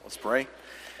Let's pray.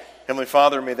 Heavenly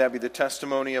Father, may that be the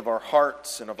testimony of our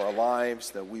hearts and of our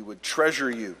lives, that we would treasure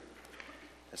you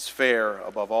as fair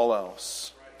above all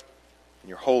else. In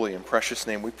your holy and precious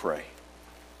name we pray.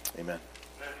 Amen.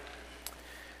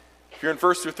 If you're in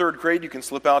first or third grade, you can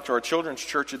slip out to our children's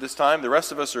church at this time. The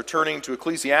rest of us are turning to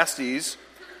Ecclesiastes.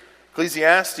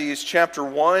 Ecclesiastes chapter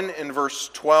 1 and verse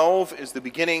 12 is the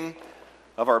beginning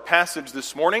of our passage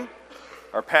this morning.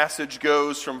 Our passage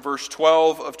goes from verse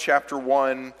 12 of chapter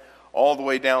 1 all the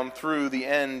way down through the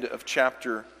end of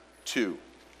chapter 2.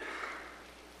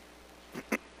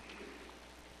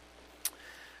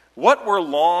 What were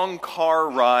long car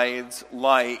rides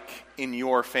like in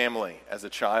your family as a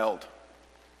child?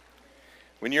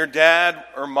 When your dad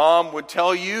or mom would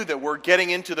tell you that we're getting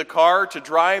into the car to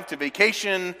drive to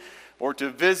vacation or to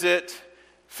visit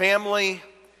family,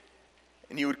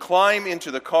 and you would climb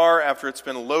into the car after it's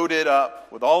been loaded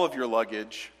up with all of your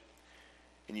luggage,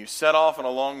 and you set off on a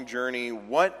long journey,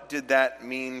 what did that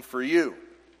mean for you?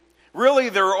 Really,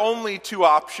 there are only two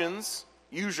options,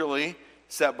 usually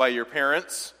set by your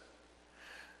parents.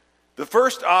 The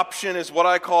first option is what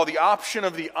I call the option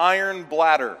of the iron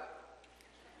bladder.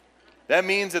 That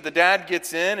means that the dad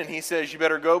gets in and he says, you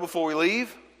better go before we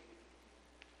leave.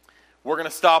 We're going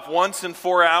to stop once in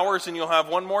 4 hours and you'll have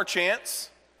one more chance.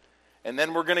 And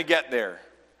then we're going to get there.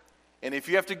 And if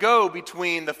you have to go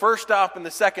between the first stop and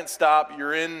the second stop,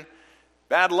 you're in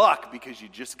bad luck because you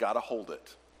just got to hold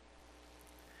it.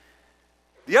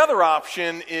 The other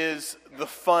option is the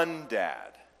fun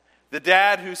dad. The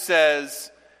dad who says,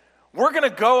 we're going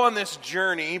to go on this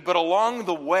journey, but along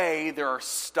the way there are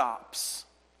stops.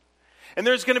 And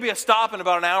there's going to be a stop in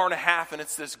about an hour and a half, and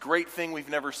it's this great thing we've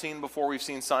never seen before. We've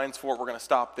seen signs for it. We're going to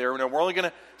stop there. No, we're only going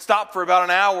to stop for about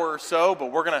an hour or so,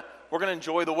 but we're going to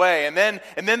enjoy the way. And then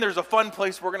there's a fun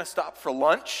place we're going to stop for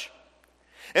lunch.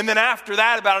 And then after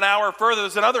that, about an hour further,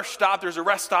 there's another stop. There's a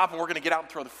rest stop, and we're going to get out and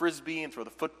throw the frisbee and throw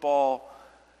the football.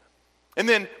 And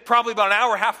then probably about an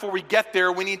hour and a half before we get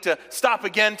there, we need to stop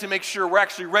again to make sure we're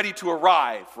actually ready to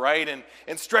arrive, right?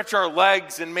 And stretch our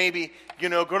legs and maybe, go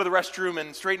to the restroom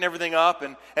and straighten everything up.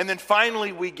 And then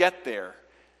finally we get there.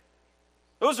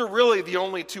 Those are really the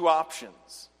only two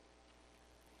options.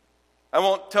 I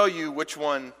won't tell you which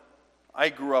one I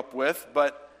grew up with,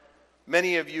 but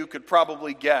many of you could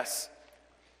probably guess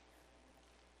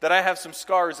that I have some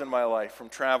scars in my life from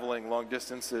traveling long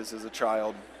distances as a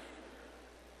child.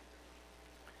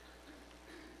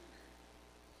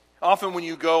 Often when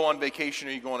you go on vacation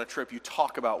or you go on a trip, you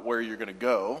talk about where you're going to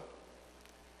go.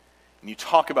 And you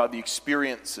talk about the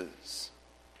experiences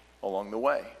along the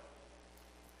way.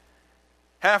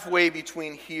 Halfway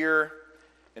between here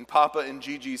and Papa and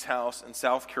Gigi's house in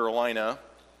South Carolina,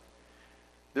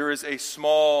 there is a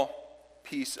small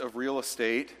piece of real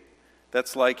estate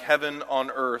that's like heaven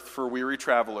on earth for weary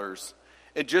travelers.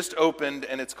 It just opened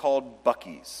and it's called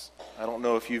Buc-ee's. I don't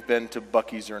know if you've been to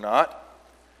Buc-ee's or not.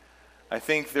 I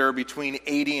think there are between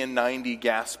 80 and 90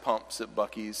 gas pumps at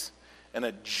Buc-ee's and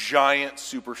a giant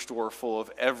superstore full of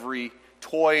every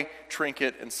toy,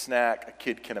 trinket, and snack a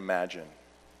kid can imagine.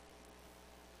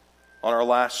 On our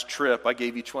last trip, I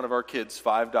gave each one of our kids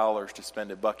 $5 to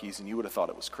spend at Buc-ee's, and you would have thought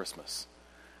it was Christmas.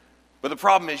 But the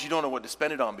problem is you don't know what to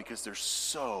spend it on because there's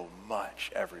so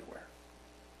much everywhere.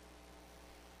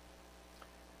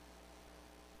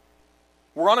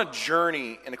 We're on a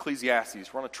journey in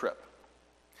Ecclesiastes. We're on a trip.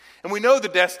 And we know the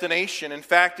destination. In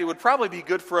fact, it would probably be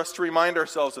good for us to remind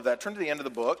ourselves of that. Turn to the end of the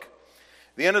book.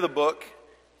 The end of the book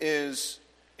is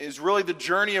really the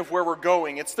journey of where we're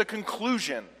going. It's the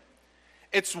conclusion.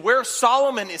 It's where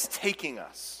Solomon is taking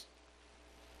us.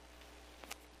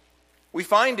 We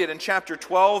find it in chapter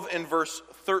 12 and verse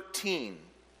 13.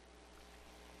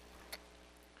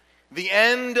 The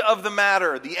end of the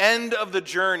matter, the end of the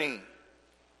journey.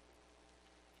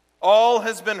 All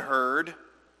has been heard.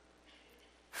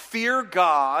 Fear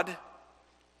God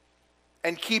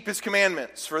and keep his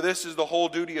commandments, for this is the whole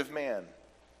duty of man.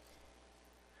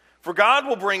 For God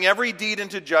will bring every deed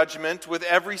into judgment with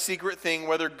every secret thing,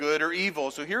 whether good or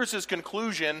evil. So here's his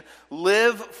conclusion.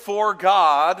 Live for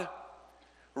God,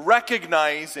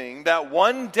 recognizing that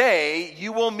one day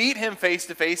you will meet him face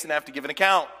to face and have to give an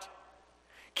account.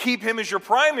 Keep him as your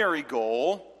primary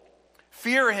goal.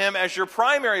 Fear him as your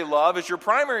primary love, as your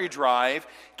primary drive.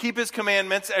 Keep his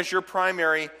commandments as your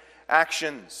primary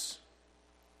actions.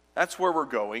 That's where we're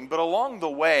going. But along the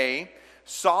way,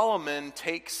 Solomon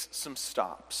takes some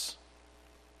stops.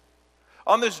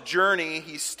 On this journey,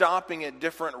 he's stopping at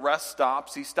different rest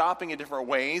stops. He's stopping in different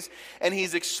ways. And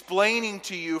he's explaining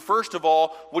to you, first of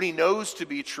all, what he knows to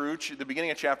be true. The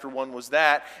beginning of chapter 1 was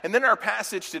that. And then our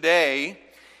passage today,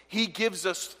 he gives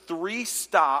us 3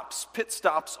 stops, pit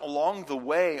stops along the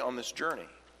way on this journey.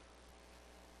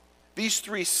 These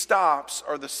 3 stops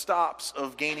are the stops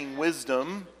of gaining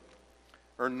wisdom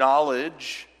or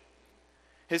knowledge.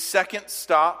 His second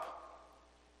stop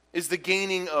is the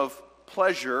gaining of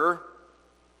pleasure.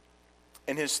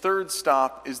 And his third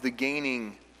stop is the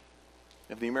gaining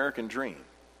of the American dream,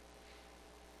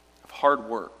 of hard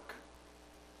work,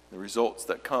 the results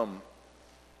that come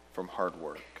from hard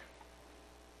work.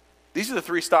 These are the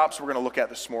 3 stops we're going to look at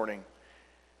this morning.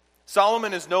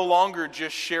 Solomon is no longer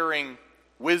just sharing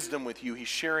wisdom with you. He's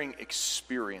sharing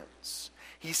experience.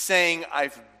 He's saying,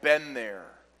 I've been there.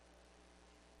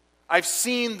 I've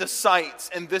seen the sights,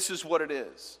 and this is what it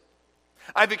is.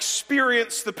 I've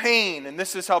experienced the pain, and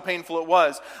this is how painful it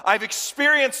was. I've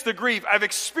experienced the grief. I've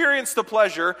experienced the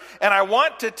pleasure, and I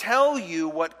want to tell you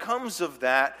what comes of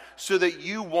that so that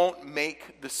you won't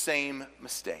make the same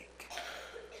mistake.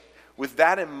 With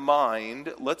that in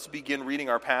mind, let's begin reading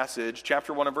our passage,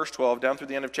 chapter 1 and verse 12, down through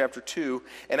the end of chapter 2.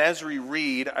 And as we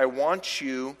read, I want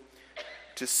you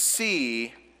to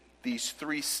see these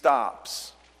 3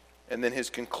 stops and then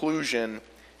his conclusion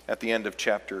at the end of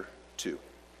chapter 2.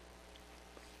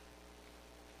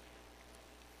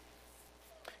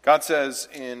 God says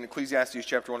in Ecclesiastes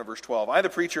chapter 1 and verse 12, I, the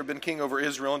preacher, have been king over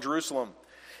Israel and Jerusalem,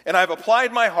 and I've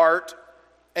applied my heart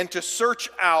and to seek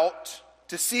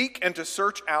and to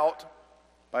search out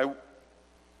by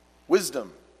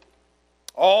wisdom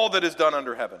all that is done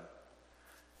under heaven.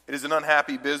 It is an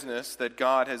unhappy business that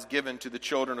God has given to the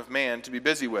children of man to be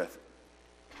busy with.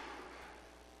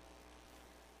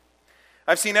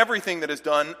 I've seen everything that is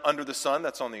done under the sun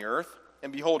that's on the earth,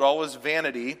 and behold, all is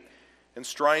vanity and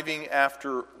striving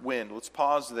after wind. Let's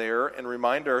pause there and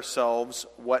remind ourselves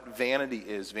what vanity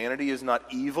is. Vanity is not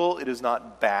evil. It is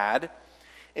not bad.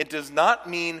 It does not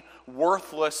mean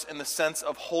worthless in the sense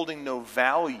of holding no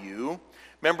value.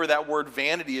 Remember, that word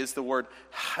vanity is the word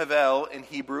havel in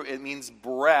Hebrew. It means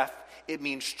breath. It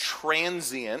means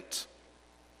transient.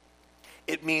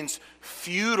 It means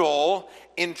futile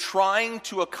in trying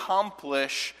to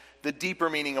accomplish the deeper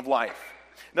meaning of life.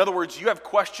 In other words, you have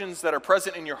questions that are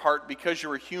present in your heart because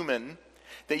you're a human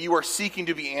that you are seeking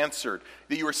to be answered,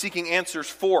 that you are seeking answers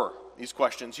for these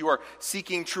questions. You are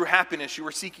seeking true happiness. You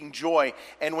are seeking joy.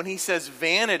 And when he says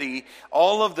vanity,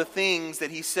 all of the things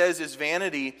that he says is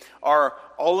vanity are,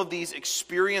 all of these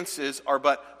experiences are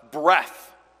but breath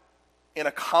in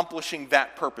accomplishing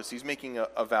that purpose. He's making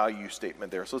a value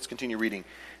statement there. So let's continue reading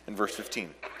in verse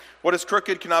 15. What is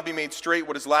crooked cannot be made straight.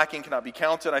 What is lacking cannot be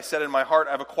counted. I said in my heart,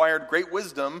 I've acquired great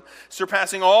wisdom,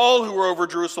 surpassing all who were over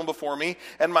Jerusalem before me.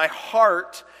 And my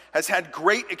heart has had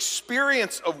great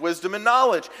experience of wisdom and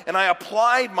knowledge. And I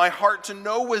applied my heart to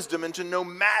know wisdom and to know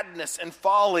madness and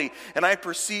folly. And I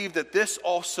perceived that this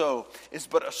also is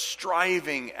but a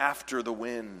striving after the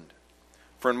wind.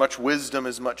 For in much wisdom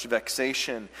is much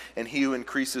vexation, and he who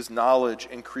increases knowledge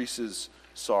increases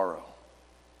sorrow.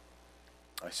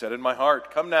 I said in my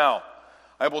heart, come now,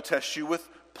 I will test you with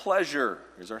pleasure.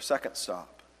 Here's our second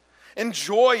stop.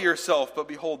 Enjoy yourself, but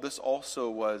behold, this also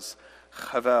was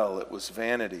havel, it was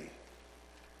vanity.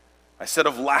 I said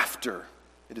of laughter,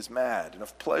 it is mad, and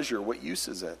of pleasure, what use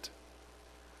is it?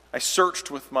 I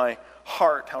searched with my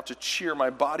heart how to cheer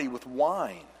my body with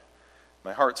wine,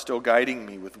 my heart still guiding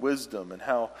me with wisdom, and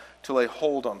how to lay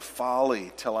hold on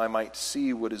folly till I might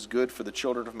see what is good for the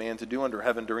children of man to do under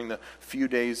heaven during the few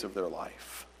days of their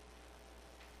life.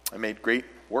 I made great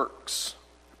works.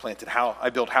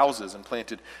 I built houses and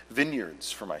planted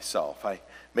vineyards for myself. I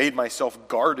made myself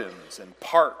gardens and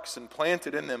parks and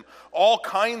planted in them all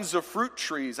kinds of fruit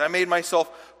trees. I made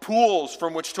myself pools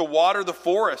from which to water the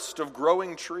forest of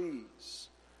growing trees.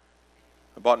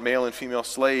 I bought male and female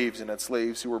slaves and had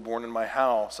slaves who were born in my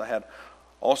house. I had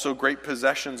also great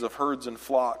possessions of herds and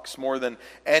flocks, more than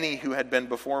any who had been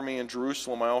before me in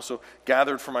Jerusalem. I also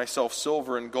gathered for myself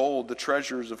silver and gold, the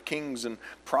treasures of kings and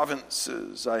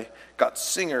provinces. I got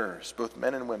singers, both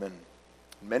men and women,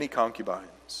 and many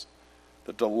concubines,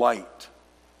 the delight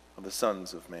of the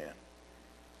sons of man.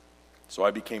 So I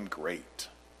became great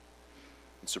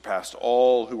and surpassed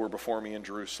all who were before me in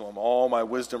Jerusalem. All my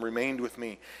wisdom remained with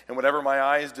me, and whatever my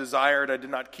eyes desired I did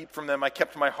not keep from them. I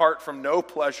kept my heart from no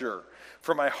pleasure,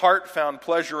 for my heart found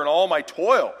pleasure in all my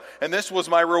toil, and this was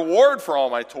my reward for all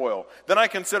my toil. Then I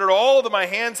considered all that my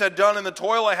hands had done and the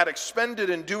toil I had expended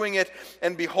in doing it,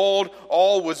 and behold,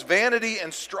 all was vanity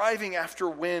and striving after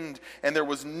wind, and there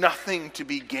was nothing to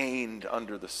be gained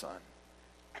under the sun.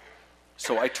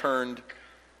 So I turned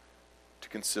to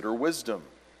consider wisdom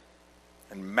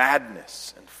and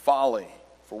madness and folly.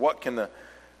 For what can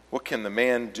the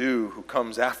man do who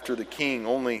comes after the king?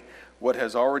 Only what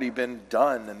has already been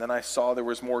done. And then I saw there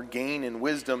was more gain in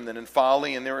wisdom than in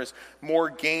folly, and there is more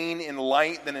gain in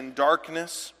light than in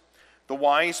darkness. The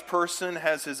wise person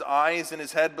has his eyes in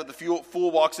his head, but the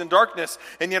fool walks in darkness.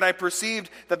 And yet I perceived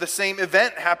that the same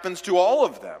event happens to all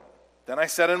of them. Then I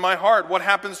said in my heart, what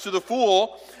happens to the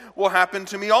fool will happen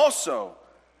to me also.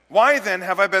 Why then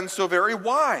have I been so very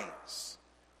wise?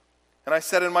 And I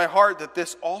said in my heart that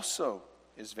this also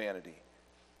is vanity.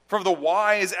 For of the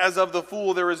wise as of the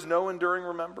fool there is no enduring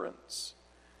remembrance.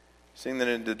 Seeing that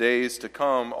in the days to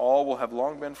come all will have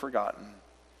long been forgotten.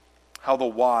 How the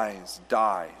wise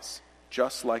dies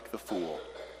just like the fool.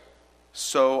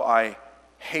 So I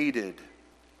hated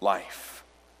life,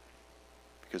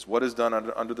 because what is done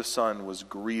under the sun was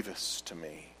grievous to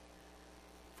me.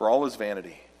 For all is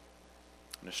vanity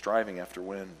and a striving after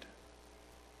wind.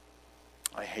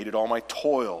 I hated all my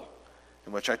toil,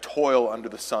 in which I toil under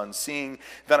the sun, seeing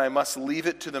that I must leave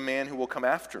it to the man who will come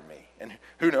after me. And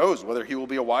who knows whether he will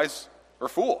be a wise or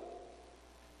fool.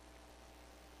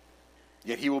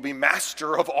 Yet he will be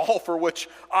master of all for which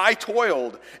I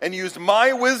toiled and used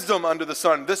my wisdom under the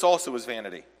sun. This also is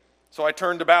vanity. So I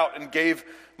turned about and gave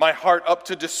my heart up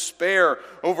to despair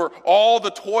over all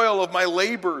the toil of my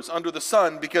labors under the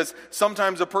sun, because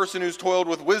sometimes a person who's toiled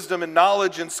with wisdom and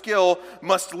knowledge and skill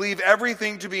must leave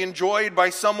everything to be enjoyed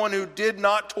by someone who did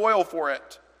not toil for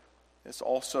it. This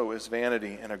also is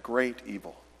vanity and a great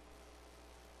evil.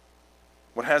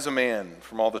 What has a man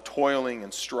from all the toiling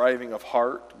and striving of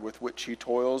heart with which he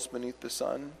toils beneath the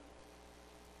sun?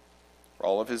 For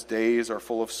all of his days are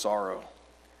full of sorrow,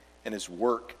 and his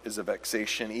work is a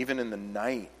vexation. Even in the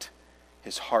night,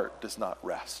 his heart does not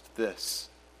rest. This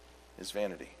is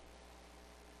vanity.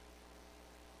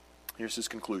 Here's his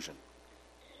conclusion.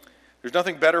 There's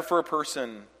nothing better for a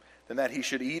person than that he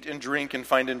should eat and drink and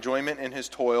find enjoyment in his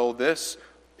toil. This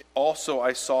also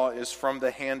I saw is from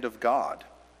the hand of God.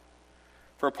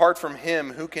 For apart from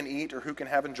him, who can eat or who can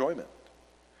have enjoyment?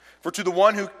 For to the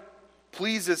one who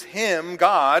pleases him,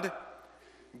 God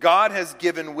has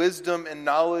given wisdom and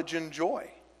knowledge and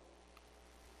joy.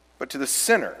 But to the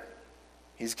sinner,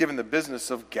 he's given the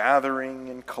business of gathering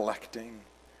and collecting,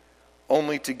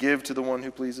 only to give to the one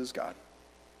who pleases God.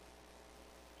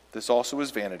 This also is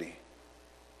vanity,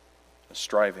 a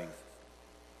striving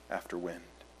after wind.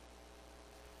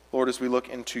 Lord, as we look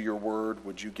into your word,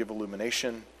 would you give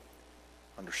illumination,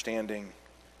 understanding,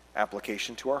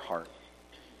 application to our heart?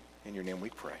 In your name we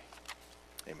pray.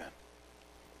 Amen.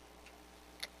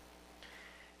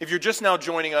 If you're just now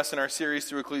joining us in our series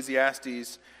through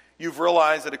Ecclesiastes, you've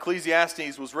realized that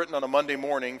Ecclesiastes was written on a Monday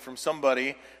morning from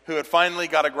somebody who had finally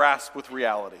got a grasp with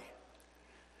reality.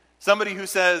 Somebody who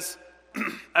says,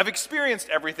 I've experienced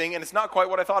everything and it's not quite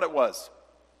what I thought it was.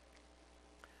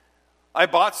 I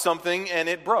bought something and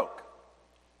it broke.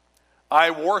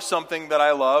 I wore something that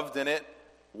I loved and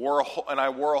I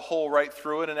wore a hole right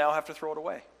through it and now have to throw it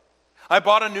away. I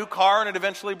bought a new car and it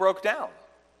eventually broke down.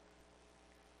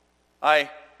 I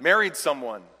married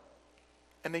someone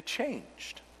and they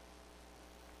changed.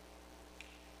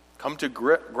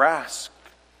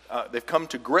 They've come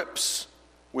to grips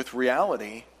with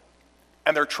reality,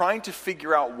 and they're trying to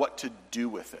figure out what to do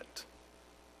with it.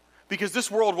 Because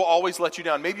this world will always let you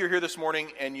down. Maybe you're here this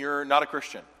morning and you're not a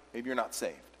Christian. Maybe you're not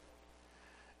saved.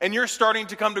 And you're starting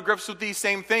to come to grips with these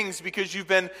same things because you've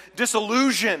been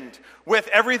disillusioned with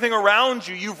everything around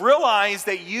you. You've realized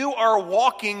that you are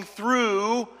walking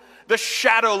through the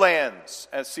shadowlands,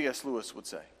 as C.S. Lewis would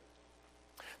say.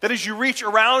 That as you reach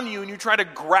around you and you try to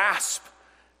grasp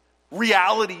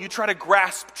reality, you try to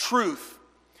grasp truth,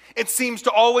 it seems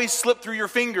to always slip through your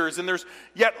fingers, and there's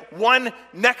yet one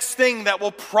next thing that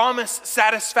will promise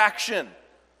satisfaction.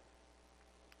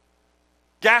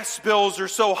 Gas bills are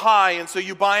so high, and so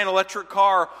you buy an electric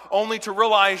car only to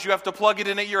realize you have to plug it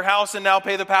in at your house and now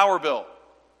pay the power bill.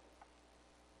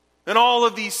 And all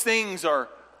of these things are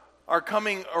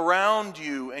coming around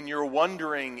you, and you're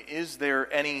wondering, is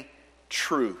there any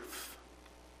truth?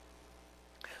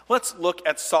 Let's look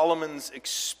at Solomon's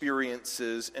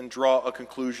experiences and draw a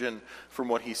conclusion from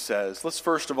what he says. Let's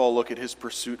first of all look at his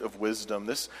pursuit of wisdom.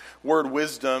 This word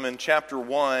wisdom in chapter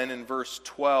 1 and verse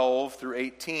 12 through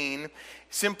 18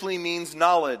 simply means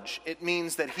knowledge. It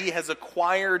means that he has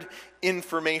acquired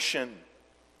information.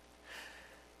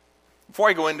 Before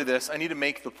I go into this, I need to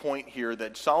make the point here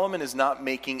that Solomon is not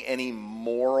making any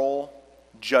moral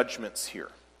judgments here.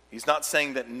 He's not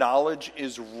saying that knowledge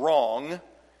is wrong.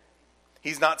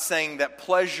 He's not saying that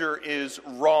pleasure is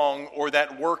wrong or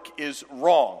that work is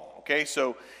wrong. Okay,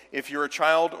 so if you're a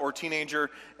child or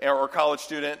teenager or college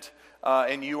student,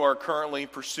 and you are currently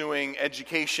pursuing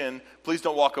education, please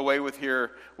don't walk away with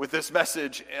this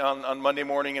message on Monday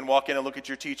morning and walk in and look at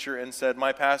your teacher and said,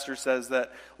 my pastor says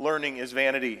that learning is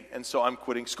vanity, and so I'm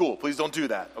quitting school. Please don't do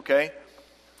that, okay?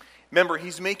 Remember,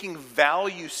 he's making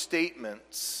value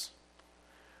statements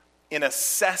in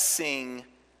assessing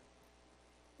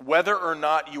whether or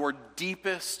not your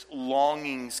deepest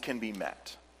longings can be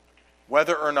met,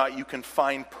 whether or not you can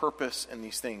find purpose in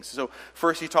these things. So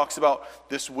first he talks about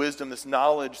this wisdom, this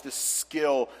knowledge, this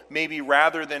skill. Maybe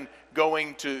rather than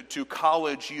going to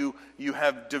college, you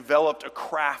have developed a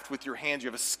craft with your hands. You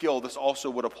have a skill. This also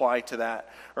would apply to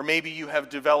that. Or maybe you have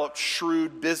developed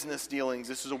shrewd business dealings.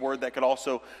 This is a word that could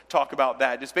also talk about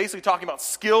that. Just basically talking about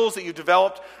skills that you've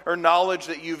developed or knowledge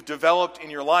that you've developed in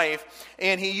your life.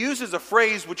 And he uses a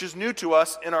phrase which is new to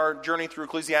us in our journey through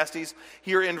Ecclesiastes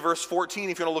here in verse 14.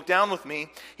 If you want to look down with me,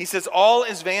 he says, all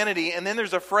is vanity. And then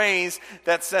there's a phrase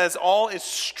that says, all is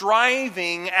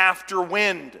striving after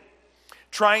wind.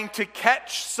 Trying to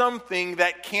catch something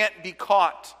that can't be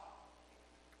caught.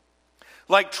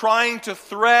 Like trying to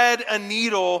thread a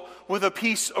needle with a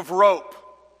piece of rope.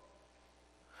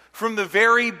 From the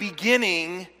very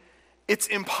beginning, it's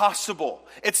impossible.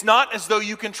 It's not as though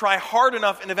you can try hard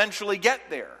enough and eventually get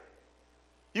there.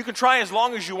 You can try as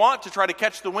long as you want to try to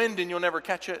catch the wind and you'll never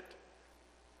catch it.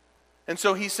 And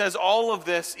so he says all of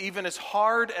this, even as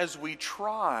hard as we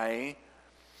try,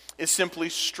 is simply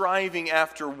striving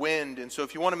after wind. And so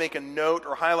if you want to make a note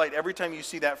or highlight every time you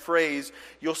see that phrase,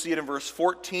 you'll see it in verse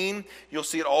 14. You'll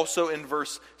see it also in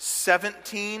verse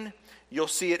 17. You'll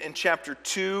see it in chapter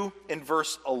 2 in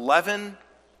verse 11.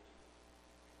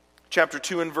 Chapter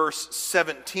 2 in verse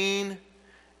 17.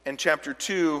 And chapter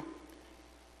 2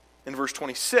 in verse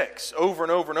 26. Over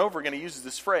and over and over again he uses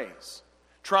this phrase.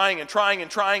 Trying and trying and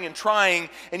trying and trying.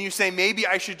 And you say, maybe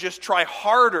I should just try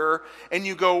harder. And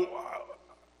you go,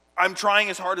 I'm trying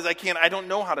as hard as I can. I don't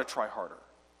know how to try harder.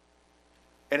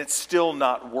 And it's still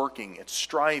not working. It's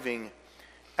striving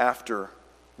after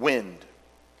wind.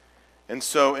 And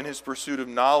so in his pursuit of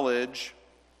knowledge,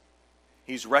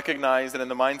 he's recognized that in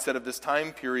the mindset of this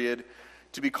time period,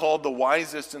 to be called the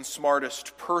wisest and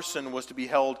smartest person was to be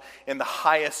held in the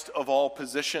highest of all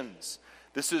positions.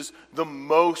 This is the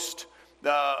most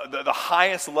The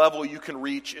highest level you can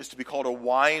reach is to be called a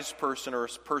wise person or a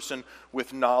person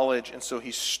with knowledge. And so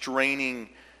he's straining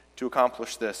to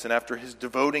accomplish this. And after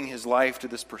devoting his life to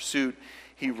this pursuit,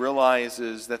 he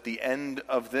realizes that the end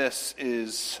of this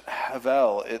is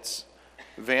havel. It's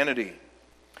vanity.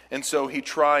 And so he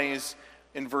tries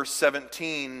in verse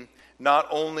 17 not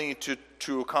only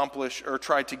to accomplish or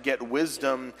try to get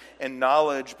wisdom and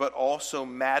knowledge, but also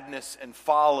madness and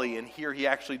folly. And here he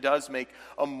actually does make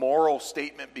a moral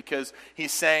statement because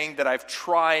he's saying that I've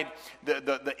tried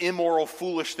the immoral,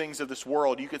 foolish things of this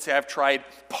world. You could say I've tried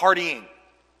partying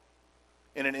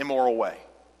in an immoral way.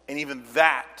 And even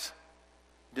that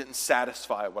didn't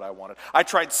satisfy what I wanted. I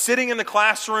tried sitting in the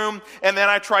classroom, and then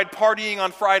I tried partying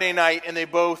on Friday night, and they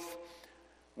both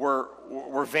were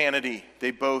vanity. They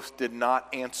both did not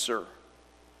answer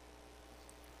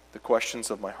the questions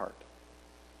of my heart.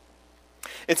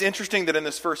 It's interesting that in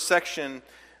this first section,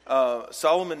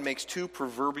 Solomon makes two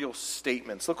proverbial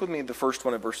statements. Look with me at the first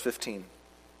one in verse 15.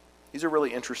 These are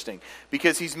really interesting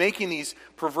because he's making these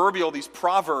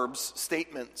proverbs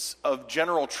statements of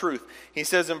general truth. He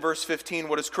says in verse 15,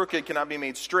 what is crooked cannot be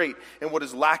made straight, and what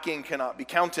is lacking cannot be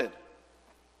counted.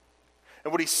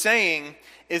 And what he's saying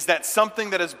is that something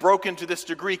that is broken to this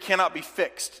degree cannot be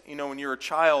fixed. You know, when you're a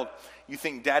child, you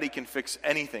think daddy can fix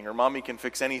anything or mommy can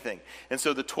fix anything. And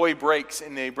so the toy breaks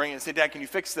and they bring it and say, Dad, can you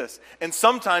fix this? And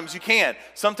sometimes you can.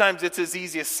 Sometimes it's as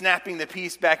easy as snapping the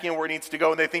piece back in where it needs to go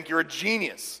and they think you're a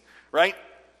genius, right?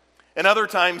 And other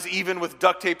times, even with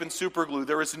duct tape and super glue,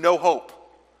 there is no hope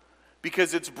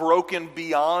because it's broken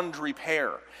beyond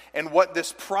repair. And what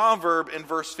this proverb in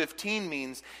verse 15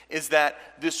 means is that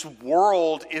this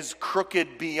world is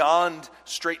crooked beyond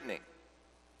straightening.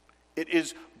 It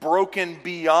is broken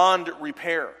beyond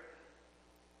repair.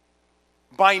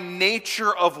 By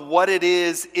nature of what it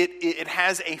is, it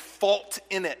has a fault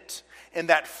in it. And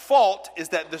that fault is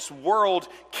that this world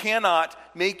cannot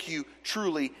make you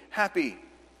truly happy.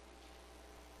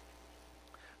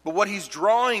 But what he's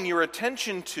drawing your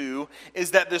attention to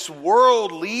is that this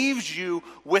world leaves you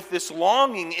with this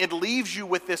longing. It leaves you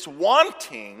with this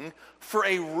wanting for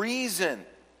a reason.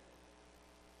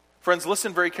 Friends,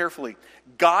 listen very carefully.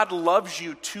 God loves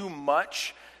you too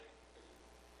much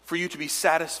for you to be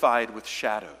satisfied with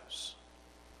shadows.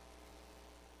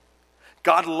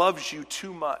 God loves you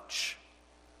too much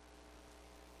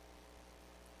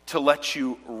to let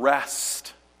you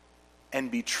rest and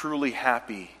be truly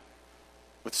happy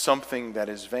with something that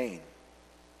is vain.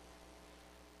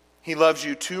 He loves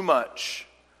you too much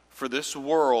for this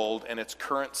world and its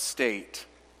current state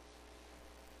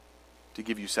to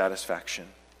give you satisfaction.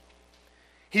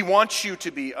 He wants you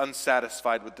to be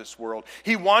unsatisfied with this world.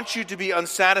 He wants you to be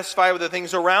unsatisfied with the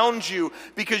things around you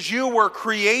because you were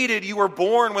created, you were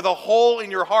born with a hole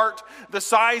in your heart the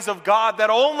size of God that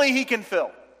only He can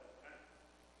fill.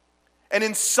 And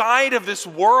inside of this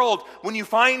world, when you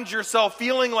find yourself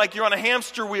feeling like you're on a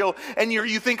hamster wheel and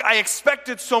you think, I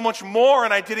expected so much more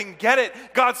and I didn't get it,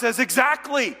 God says,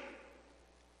 exactly.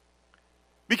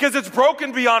 Because it's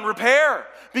broken beyond repair.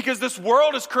 Because this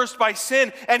world is cursed by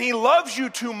sin, and He loves you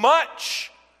too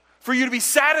much for you to be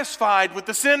satisfied with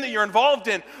the sin that you're involved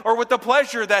in or with the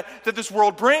pleasure that this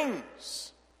world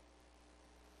brings.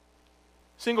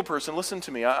 Single person, listen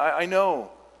to me. I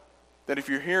know that if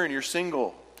you're here and you're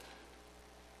single,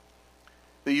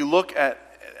 that you look at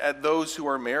those who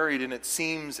are married and it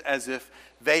seems as if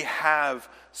they have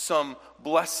some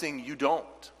blessing you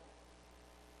don't.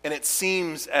 And it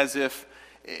seems as if,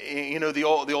 the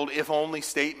old if only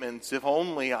statements, if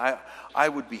only I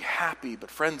would be happy. But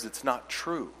friends, it's not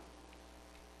true.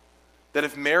 That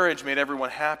if marriage made everyone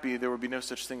happy, there would be no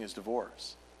such thing as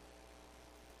divorce.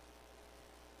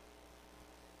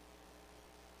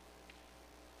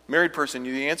 Married person,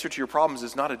 the answer to your problems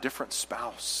is not a different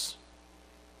spouse.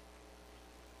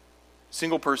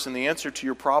 Single person, the answer to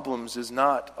your problems is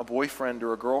not a boyfriend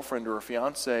or a girlfriend or a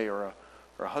fiance or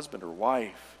a husband or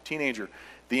wife. Teenager,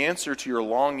 the answer to your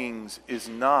longings is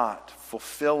not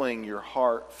filling your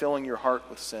heart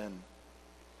with sin.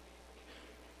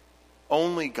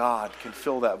 Only God can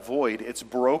fill that void. It's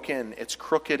broken, it's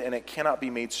crooked, and it cannot be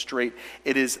made straight.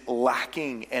 It is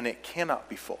lacking, and it cannot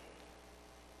be full.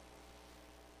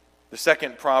 The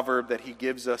second proverb that he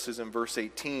gives us is in verse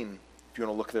 18, if you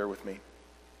want to look there with me.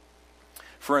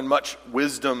 For in much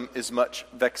wisdom is much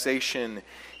vexation.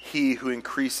 He who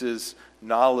increases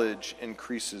knowledge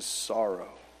increases sorrow.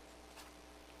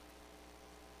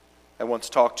 I once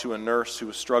talked to a nurse who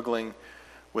was struggling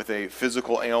with a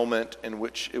physical ailment in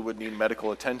which it would need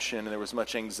medical attention, and there was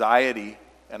much anxiety,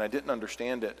 and I didn't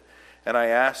understand it. And I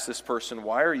asked this person,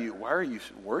 why are you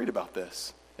worried about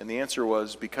this? And the answer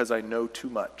was, because I know too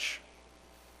much.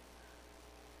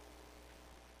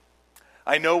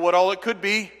 I know what all it could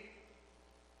be.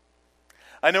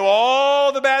 I know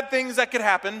all the bad things that could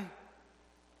happen.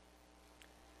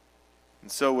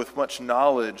 And so with much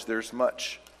knowledge, there's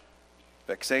much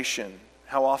vexation.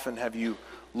 How often have you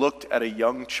looked at a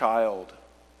young child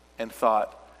and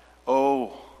thought,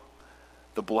 oh,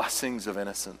 the blessings of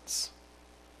innocence?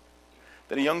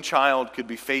 That a young child could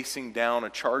be facing down a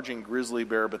charging grizzly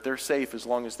bear, but they're safe as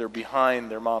long as they're behind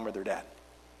their mom or their dad.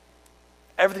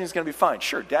 Everything's going to be fine.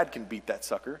 Sure, dad can beat that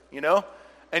sucker,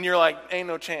 And you're like, ain't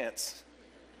no chance.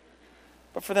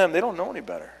 But for them, they don't know any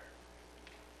better.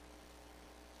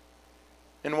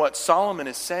 And what Solomon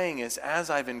is saying is, as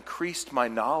I've increased my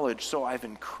knowledge, so I've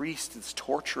increased this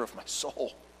torture of my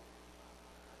soul.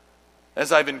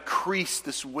 As I've increased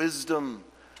this wisdom,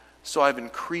 so I've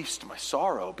increased my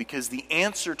sorrow. Because the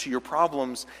answer to your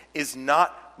problems is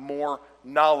not more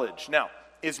knowledge. Now,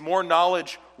 is more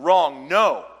knowledge wrong?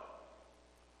 No.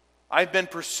 I've been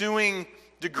pursuing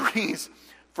degrees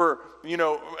for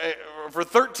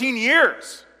 13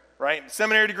 years. Right?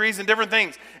 Seminary degrees and different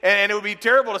things. And it would be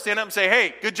terrible to stand up and say,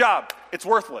 hey, good job. It's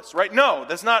worthless. Right? No,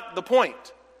 that's not the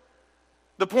point.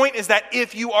 The point is that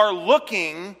if you are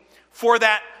looking for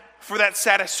that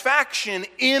satisfaction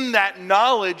in that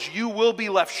knowledge, you will be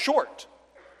left short.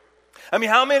 I mean,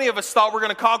 how many of us thought we're going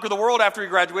to conquer the world after we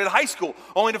graduated high school,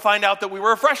 only to find out that we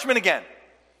were a freshman again?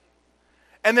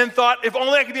 And then thought, if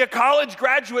only I could be a college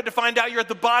graduate, to find out you're at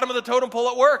the bottom of the totem pole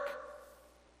at work.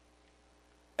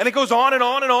 And it goes on and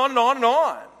on and on and on and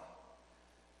on.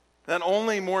 That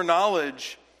only more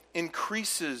knowledge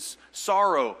increases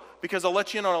sorrow. Because I'll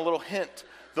let you in on a little hint.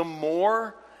 The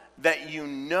more that you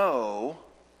know,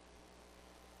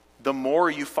 the more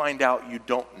you find out you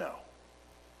don't know.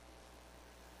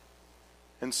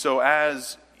 And so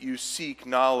as you seek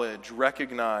knowledge,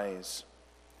 recognize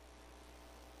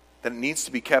that it needs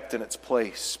to be kept in its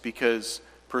place. Because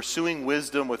pursuing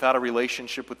wisdom without a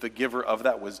relationship with the giver of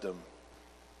that wisdom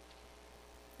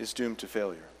is doomed to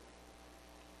failure.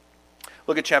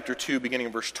 Look at chapter 2, beginning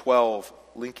in verse 12,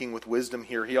 linking with wisdom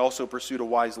here. He also pursued a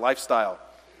wise lifestyle.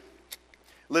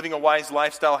 Living a wise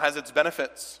lifestyle has its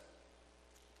benefits,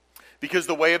 because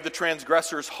the way of the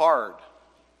transgressor is hard.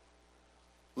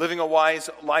 Living a wise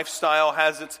lifestyle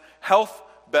has its health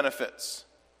benefits,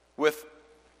 with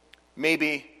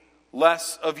maybe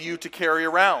less of you to carry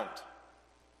around.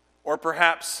 Or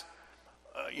perhaps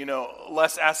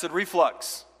less acid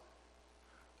reflux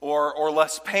or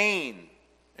less pain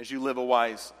as you live a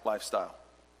wise lifestyle.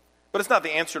 But it's not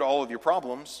the answer to all of your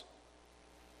problems.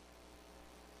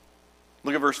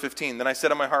 Look at verse 15. Then I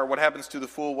said in my heart, what happens to the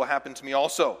fool will happen to me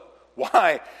also.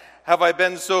 Why have I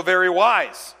been so very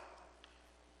wise?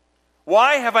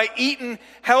 Why have I eaten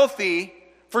healthy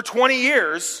for 20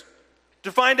 years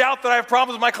to find out that I have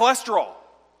problems with my cholesterol?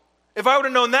 If I would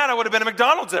have known that, I would have been at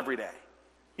McDonald's every day.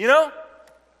 If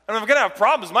I'm going to have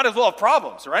problems, might as well have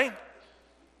problems, right?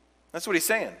 That's what he's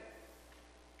saying.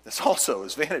 This also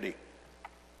is vanity.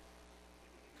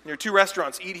 There are two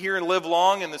restaurants, eat here and live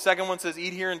long, and the second one says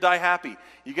eat here and die happy.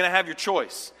 You're going to have your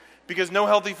choice because no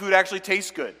healthy food actually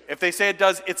tastes good. If they say it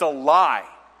does, it's a lie,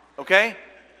 okay?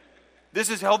 This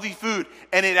is healthy food,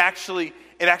 and it actually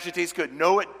tastes good.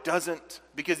 No, it doesn't,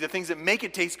 because the things that make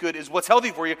it taste good is what's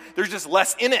healthy for you. There's just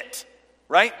less in it,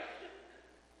 right?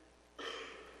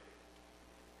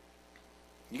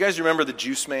 You guys remember the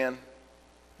Juice Man?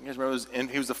 You guys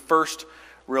remember he was the first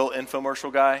real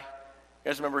infomercial guy? You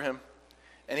guys remember him?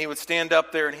 And he would stand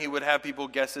up there and he would have people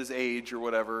guess his age or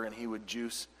whatever, and he would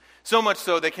juice. So much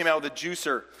so they came out with a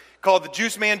juicer called the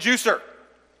Juice Man Juicer.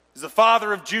 He's the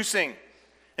father of juicing.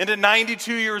 And at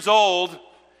 92 years old,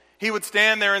 he would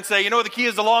stand there and say, you know what the key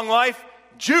is to long life?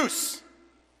 Juice.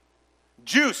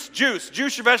 Juice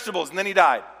your vegetables. And then he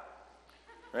died.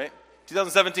 Right?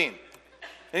 2017.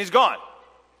 And he's gone.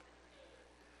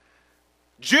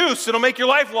 Juice, it'll make your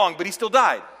life long, but he still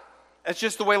died. That's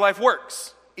just the way life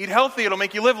works. Eat healthy, it'll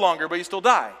make you live longer, but you still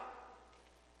die.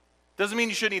 Doesn't mean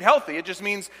you shouldn't eat healthy. It just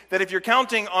means that if you're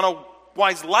counting on a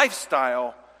wise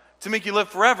lifestyle to make you live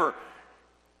forever,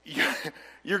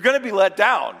 you're going to be let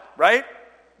down, right?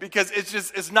 Because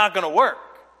it's not going to work.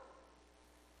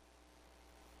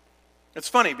 It's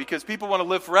funny because people want to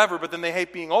live forever, but then they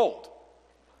hate being old.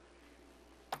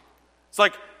 It's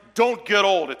like, don't get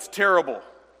old. It's terrible.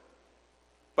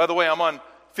 By the way, I'm on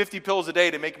 50 pills a day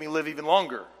to make me live even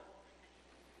longer.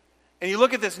 And you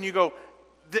look at this and you go,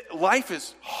 life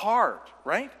is hard,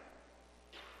 right?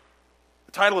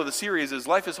 The title of the series is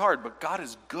Life is Hard, but God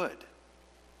is Good.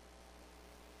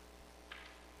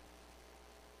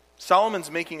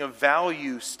 Solomon's making a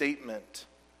value statement.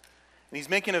 And he's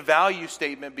making a value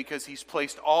statement because he's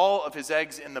placed all of his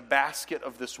eggs in the basket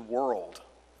of this world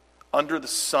under the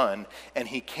sun, and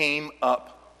he came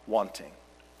up wanting.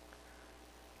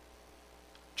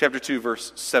 Chapter 2,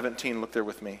 verse 17, look there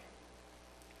with me.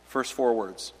 First 4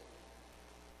 words.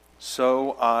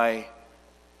 So I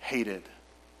hated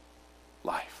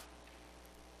life.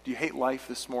 Do you hate life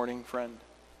this morning, friend?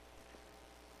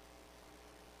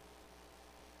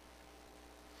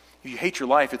 If you hate your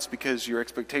life, it's because your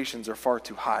expectations are far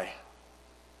too high.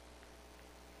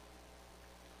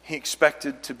 He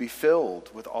expected to be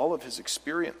filled with all of his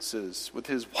experiences, with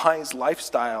his wise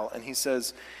lifestyle, and he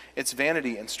says, it's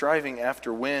vanity and striving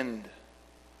after wind.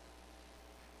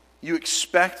 You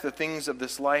expect the things of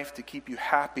this life to keep you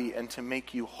happy and to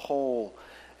make you whole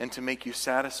and to make you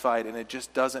satisfied, and it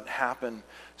just doesn't happen.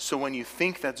 So when you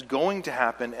think that's going to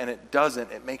happen and it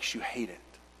doesn't, it makes you hate it.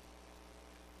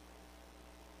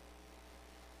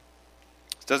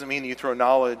 It doesn't mean that you throw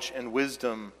knowledge and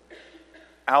wisdom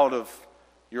out of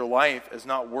your life as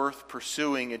not worth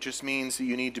pursuing. It just means that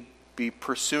you need to be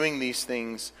pursuing these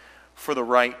things for the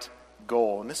right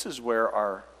goal. And this is where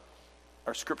our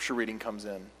scripture reading comes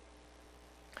in.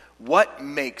 What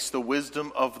makes the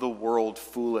wisdom of the world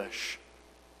foolish?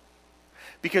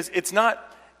 Because it's not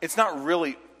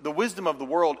really, the wisdom of the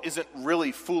world isn't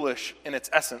really foolish in its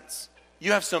essence.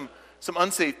 You have some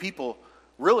unsaved people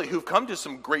really who've come to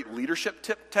some great leadership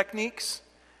techniques.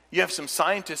 You have some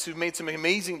scientists who've made some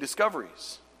amazing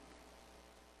discoveries.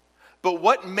 But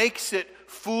what makes it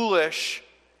foolish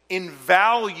in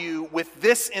value with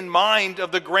this in mind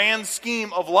of the grand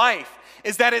scheme of life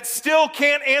is that it still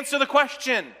can't answer the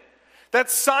question.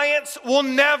 That science will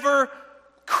never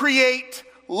create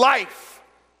life.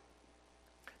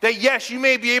 That yes, you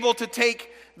may be able to take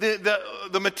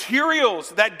the materials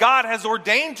that God has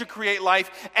ordained to create life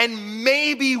and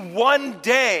maybe one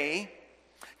day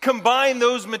combine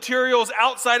those materials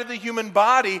outside of the human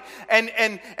body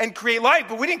and create life.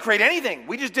 But we didn't create anything.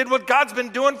 We just did what God's been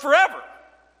doing forever.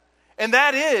 And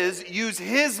that is use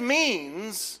His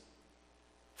means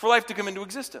for life to come into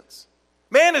existence.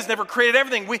 Man has never created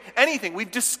anything.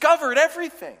 We've discovered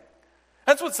everything.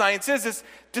 That's what science is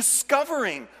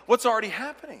discovering what's already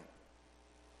happening.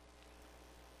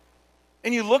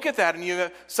 And you look at that and you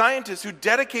have scientists who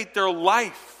dedicate their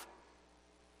life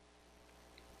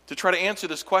to try to answer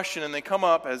this question, and they come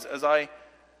up, as I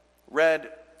read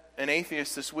an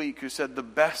atheist this week who said the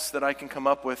best that I can come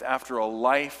up with after a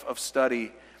life of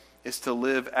study is to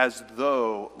live as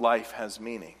though life has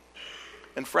meaning.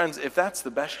 And friends, if that's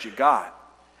the best you got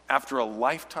after a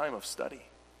lifetime of study,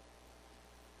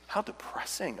 how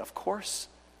depressing. Of course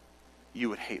you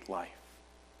would hate life.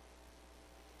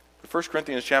 But 1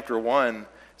 Corinthians chapter 1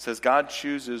 says God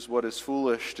chooses what is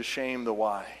foolish to shame the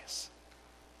wise.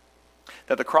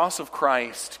 That the cross of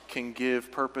Christ can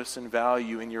give purpose and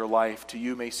value in your life to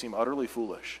you may seem utterly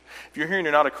foolish. If you're here and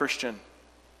you're not a Christian,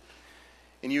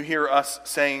 and you hear us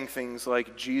saying things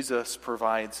like Jesus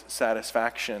provides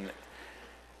satisfaction,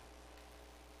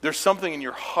 there's something in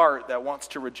your heart that wants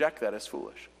to reject that as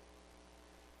foolish.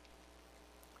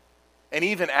 And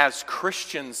even as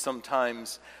Christians,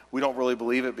 sometimes we don't really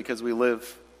believe it because we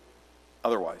live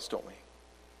otherwise, don't we?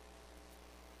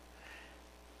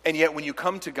 And yet when you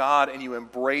come to God and you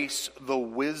embrace the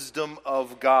wisdom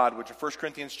of God, which in 1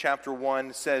 Corinthians chapter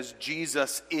 1 says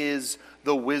Jesus is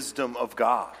the wisdom of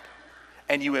God,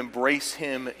 and you embrace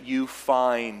him, you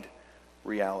find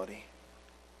reality.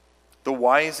 The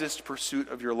wisest pursuit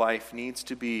of your life needs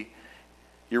to be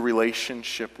your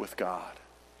relationship with God.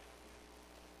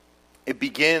 It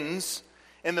begins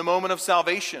in the moment of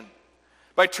salvation.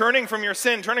 By turning from your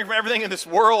sin, turning from everything in this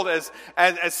world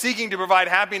as seeking to provide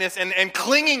happiness and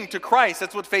clinging to Christ.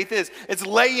 That's what faith is. It's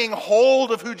laying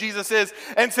hold of who Jesus is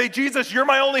and say, Jesus, you're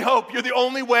my only hope. You're the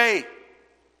only way.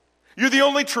 You're the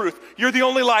only truth. You're the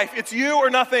only life. It's you or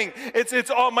nothing.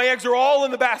 It's all, my eggs are all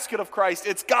in the basket of Christ.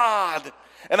 It's God.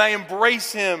 And I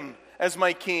embrace him as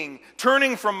my king,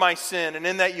 turning from my sin. And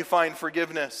in that you find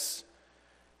forgiveness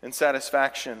and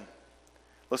satisfaction.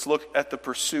 Let's look at the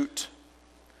pursuit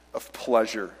of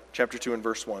pleasure. Chapter 2 and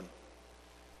verse 1.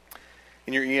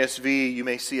 In your ESV, you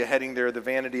may see a heading there, the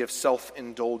vanity of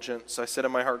self-indulgence. I said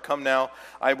in my heart, come now,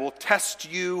 I will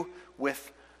test you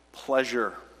with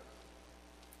pleasure.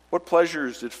 What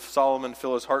pleasures did Solomon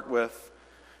fill his heart with?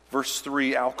 Verse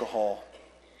 3, alcohol.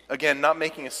 Again, not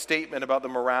making a statement about the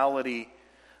morality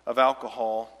of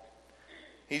alcohol.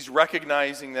 He's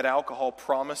recognizing that alcohol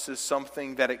promises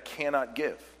something that it cannot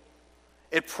give.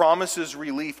 It promises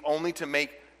relief only to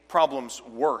make problems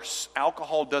worse.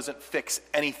 Alcohol doesn't fix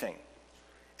anything.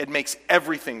 It makes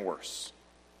everything worse.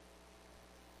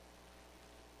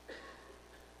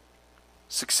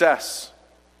 Success.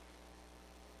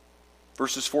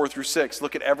 Verses 4 through 6.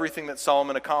 Look at everything that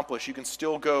Solomon accomplished. You can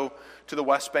still go to the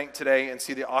West Bank today and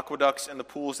see the aqueducts and the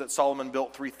pools that Solomon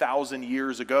built 3,000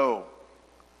 years ago.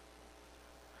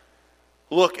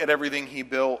 Look at everything he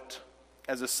built.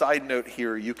 As a side note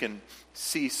here, you can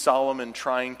see Solomon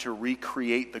trying to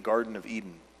recreate the Garden of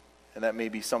Eden. And that may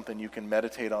be something you can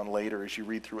meditate on later as you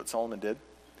read through what Solomon did.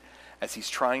 As he's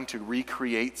trying to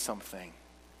recreate something.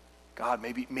 God,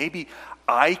 maybe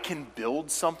I can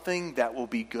build something that will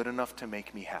be good enough to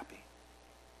make me happy.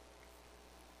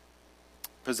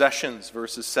 Possessions,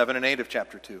 verses 7 and 8 of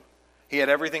chapter 2. He had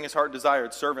everything his heart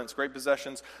desired, servants, great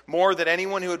possessions, more than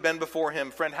anyone who had been before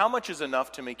him. Friend, how much is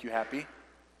enough to make you happy?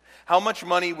 How much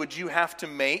money would you have to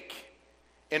make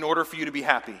in order for you to be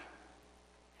happy?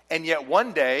 And yet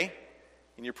one day,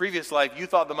 in your previous life, you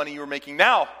thought the money you were making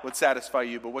now would satisfy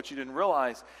you. But what you didn't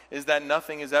realize is that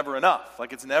nothing is ever enough.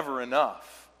 Like it's never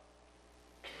enough.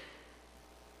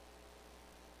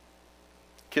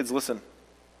 Kids, listen.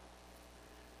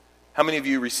 How many of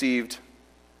you received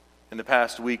in the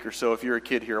past week or so, if you're a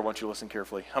kid here, I want you to listen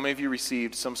carefully. How many of you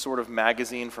received some sort of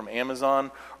magazine from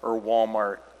Amazon or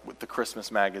Walmart with the Christmas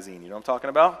magazine? You know what I'm talking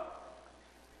about?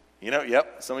 You know,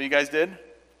 yep, some of you guys did.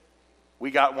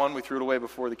 We got one, we threw it away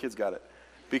before the kids got it.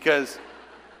 Because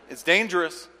it's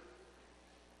dangerous.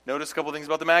 Notice a couple things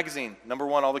about the magazine. Number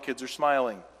one, all the kids are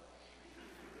smiling.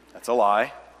 That's a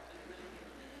lie.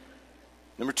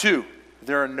 Number two,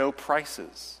 there are no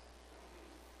prices.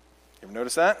 You ever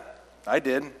notice that? I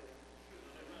did.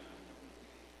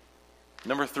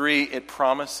 Number three, it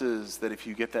promises that if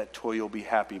you get that toy, you'll be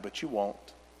happy, but you won't.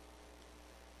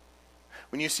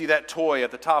 When you see that toy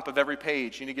at the top of every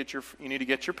page, you need to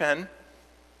get your pen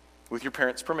with your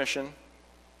parents' permission.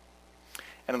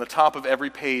 And on the top of every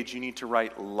page, you need to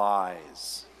write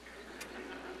lies.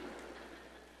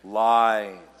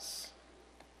 Lies.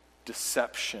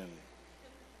 Deception.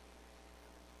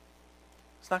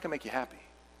 It's not going to make you happy.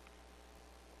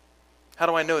 How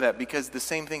do I know that? Because the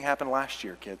same thing happened last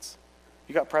year, kids.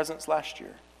 You got presents last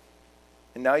year.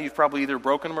 And now you've probably either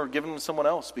broken them or given them to someone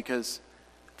else because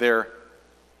they're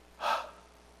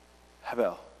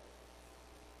Havel.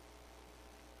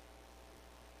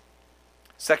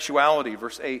 Sexuality,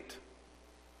 verse 8.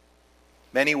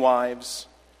 Many wives,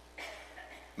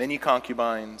 many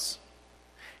concubines.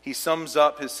 He sums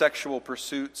up his sexual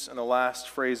pursuits in the last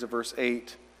phrase of verse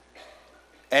 8.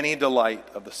 Any delight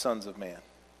of the sons of man.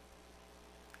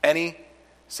 Any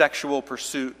sexual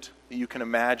pursuit that you can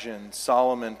imagine,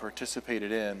 Solomon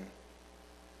participated in.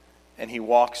 And he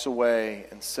walks away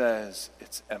and says,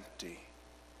 it's empty.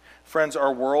 Friends,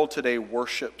 our world today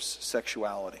worships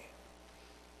sexuality,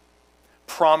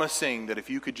 promising that if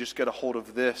you could just get a hold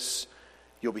of this,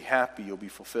 you'll be happy, you'll be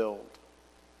fulfilled.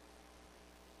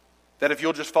 That if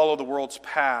you'll just follow the world's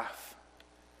path,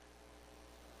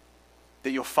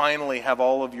 that you'll finally have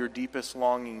all of your deepest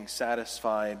longings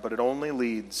satisfied, but it only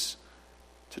leads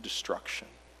to destruction.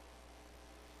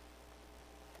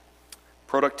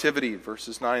 Productivity,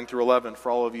 verses 9 through 11,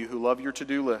 for all of you who love your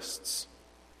to-do lists.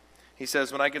 He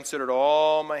says, when I considered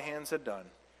all my hands had done,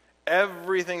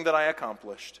 everything that I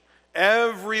accomplished,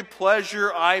 every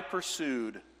pleasure I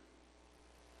pursued,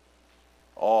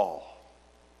 all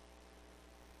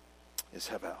is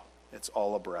Hebel. It's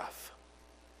all a breath.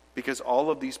 Because all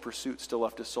of these pursuits still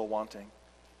left his soul wanting.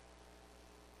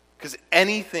 Because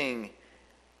anything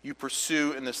you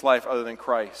pursue in this life other than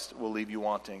Christ will leave you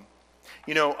wanting.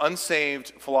 You know,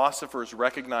 unsaved philosophers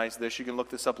recognize this. You can look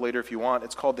this up later if you want.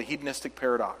 It's called the hedonistic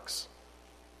paradox,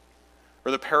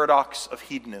 or the paradox of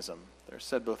hedonism. They're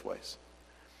said both ways.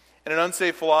 And an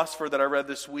unsaved philosopher that I read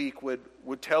this week would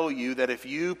tell you that if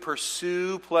you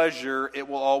pursue pleasure, it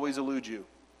will always elude you.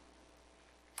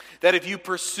 That if you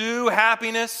pursue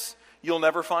happiness, you'll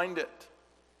never find it.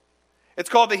 It's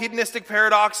called the hedonistic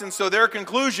paradox, and so their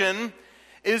conclusion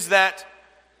is that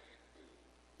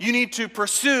you need to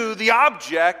pursue the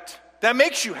object that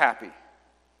makes you happy.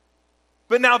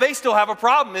 But now they still have a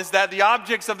problem, is that the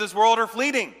objects of this world are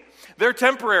fleeting. They're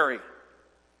temporary.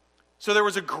 So there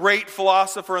was a great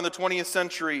philosopher in the 20th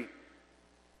century,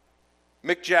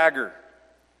 Mick Jagger.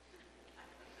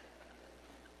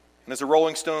 And as the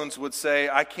Rolling Stones would say,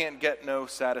 I can't get no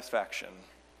satisfaction.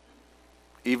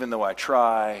 Even though I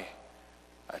try.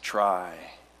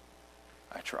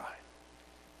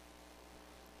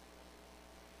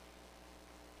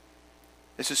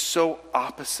 This is so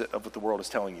opposite of what the world is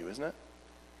telling you, isn't it?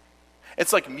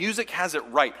 It's like music has it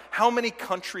right. How many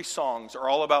country songs are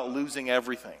all about losing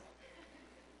everything?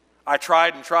 I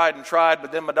tried,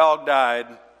 but then my dog died.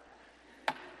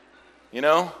 You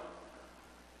know?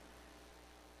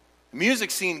 The music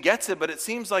scene gets it, but it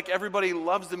seems like everybody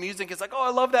loves the music. It's like, oh,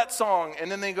 I love that song.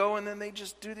 And then they go and then they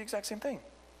just do the exact same thing.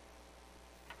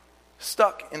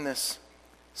 Stuck in this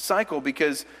cycle,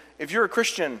 because if you're a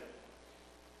Christian,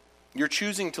 you're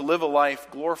choosing to live a life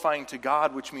glorifying to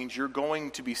God, which means you're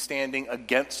going to be standing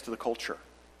against the culture.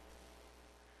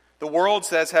 The world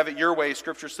says, have it your way.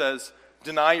 Scripture says,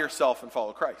 deny yourself and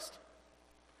follow Christ.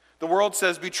 The world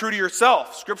says, be true to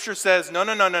yourself. Scripture says, no.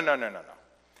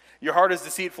 Your heart is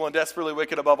deceitful and desperately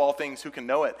wicked above all things. Who can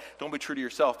know it? Don't be true to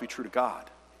yourself. Be true to God.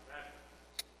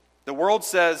 The world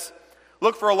says,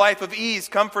 look for a life of ease,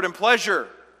 comfort, and pleasure.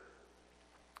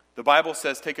 The Bible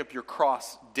says, take up your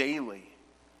cross daily.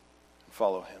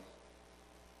 Follow him.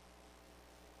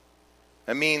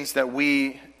 That means that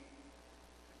we,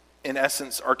 in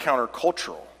essence, are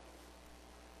countercultural.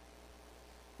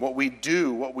 What we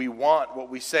do, what we want, what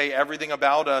we say, everything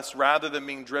about us, rather than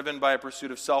being driven by a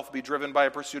pursuit of self, be driven by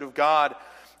a pursuit of God.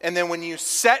 And then when you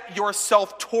set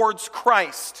yourself towards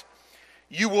Christ,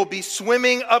 you will be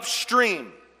swimming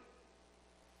upstream.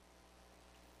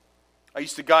 I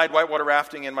used to guide whitewater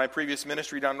rafting in my previous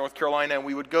ministry down in North Carolina, and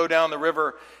we would go down the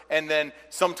river, and then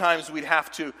sometimes we'd have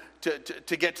to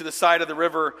get to the side of the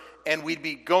river, and we'd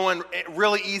be going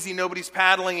really easy, nobody's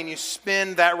paddling, and you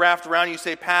spin that raft around, you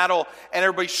say paddle, and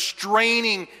everybody's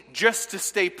straining just to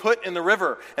stay put in the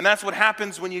river. And that's what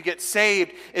happens when you get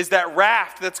saved, is that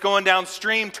raft that's going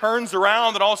downstream turns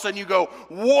around, and all of a sudden you go,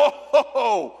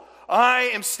 whoa,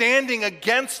 I am standing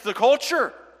against the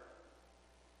culture.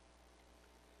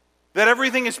 That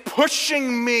everything is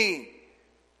pushing me.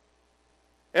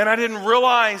 And I didn't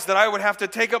realize that I would have to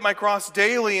take up my cross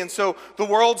daily. And so the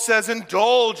world says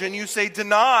indulge, and you say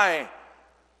deny.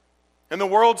 And the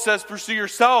world says pursue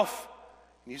yourself.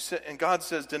 And God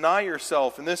says deny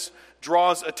yourself. And this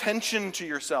draws attention to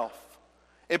yourself.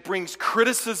 It brings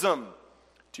criticism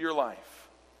to your life.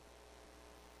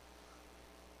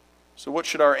 So what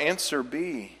should our answer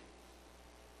be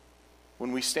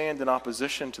when we stand in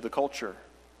opposition to the culture?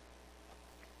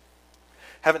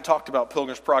 Haven't talked about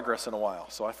Pilgrim's Progress in a while,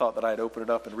 so I thought that I'd open it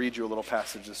up and read you a little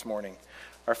passage this morning.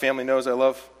 Our family knows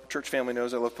church family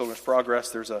knows I love Pilgrim's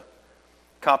Progress. There's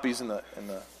copies in the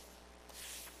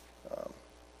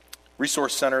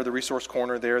Resource Center, the Resource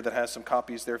Corner there that has some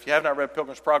copies there. If you have not read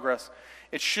Pilgrim's Progress,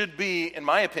 it should be, in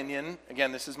my opinion,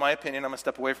 again, this is my opinion, I'm going to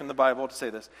step away from the Bible to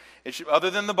say this. Other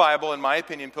than the Bible, in my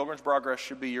opinion, Pilgrim's Progress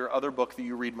should be your other book that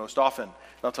you read most often. And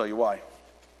I'll tell you why.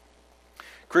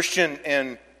 Christian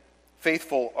and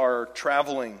faithful are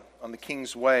traveling on the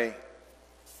King's Way,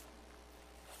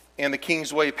 and the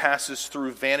King's Way passes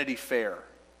through Vanity Fair,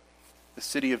 the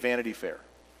city of Vanity Fair,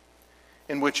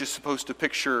 in which is supposed to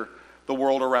picture the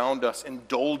world around us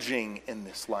indulging in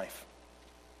this life.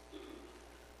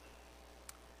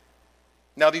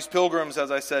 Now these pilgrims, as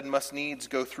I said, must needs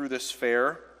go through this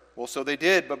fair. Well, so they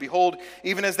did, but behold,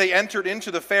 even as they entered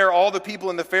into the fair, all the people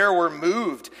in the fair were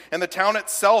moved, and the town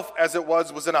itself, as it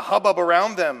was in a hubbub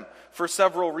around them for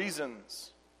several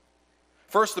reasons.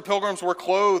 First, the pilgrims were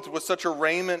clothed with such a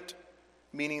raiment,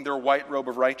 meaning their white robe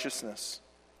of righteousness,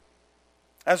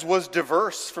 as was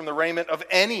diverse from the raiment of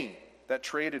any that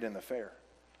traded in the fair.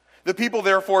 The people,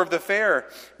 therefore, of the fair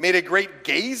made a great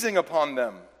gazing upon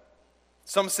them.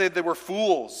 Some said they were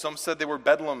fools, some said they were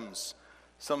bedlams,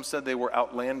 some said they were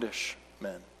outlandish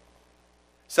men.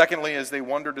 Secondly, as they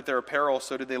wondered at their apparel,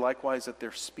 so did they likewise at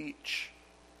their speech.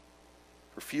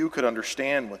 For few could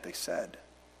understand what they said.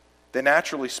 They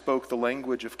naturally spoke the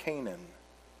language of Canaan.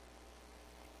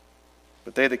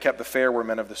 But they that kept the fair were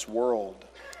men of this world,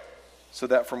 so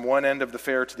that from one end of the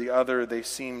fair to the other they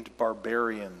seemed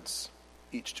barbarians,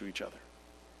 each to each other.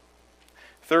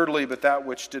 Thirdly, but that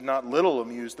which did not little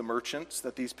amuse the merchants,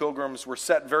 that these pilgrims were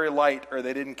set very light, or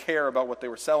they didn't care about what they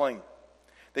were selling.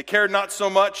 They cared not so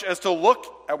much as to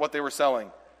look at what they were selling.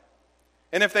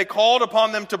 And if they called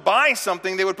upon them to buy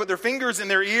something, they would put their fingers in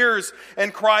their ears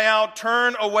and cry out,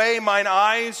 "Turn away mine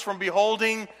eyes from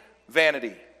beholding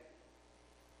vanity."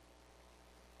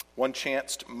 One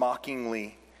chanced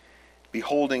mockingly,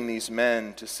 beholding these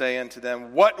men, to say unto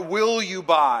them, "What will you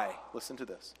buy?" Listen to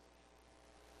this.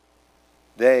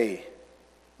 They,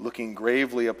 looking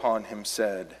gravely upon him,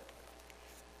 said,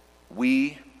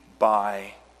 "We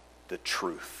buy the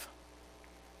truth."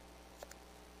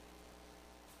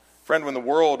 Friend, when the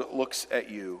world looks at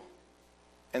you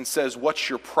and says, "What's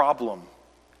your problem?"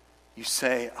 you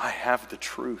say, "I have the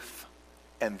truth,"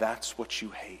 and that's what you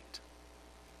hate.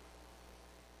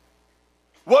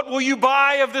 What will you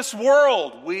buy of this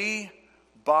world? We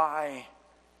buy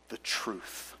the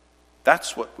truth.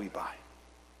 That's what we buy.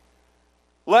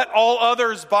 Let all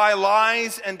others buy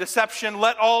lies and deception.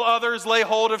 Let all others lay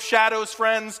hold of shadows,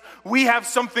 friends. We have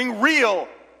something real.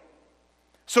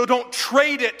 So don't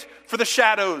trade it for the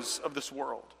shadows of this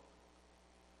world.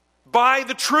 Buy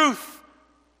the truth.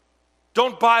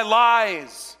 Don't buy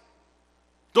lies.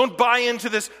 Don't buy into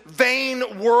this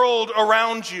vain world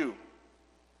around you.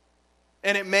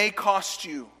 And it may cost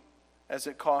you as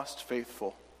it cost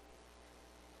faithful.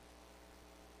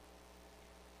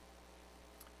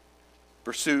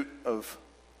 Pursuit of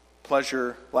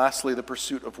pleasure. Lastly, the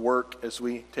pursuit of work as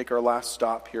we take our last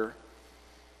stop here.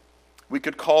 We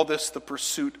could call this the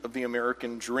pursuit of the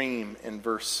American dream in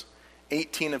verse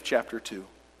 18 of chapter 2.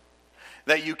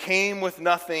 That you came with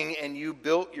nothing and you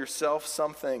built yourself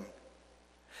something.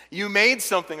 You made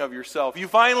something of yourself. You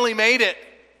finally made it.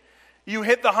 You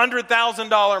hit the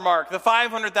 $100,000 mark, the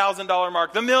 $500,000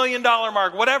 mark, the $1 million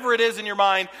mark, whatever it is in your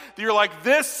mind, that you're like,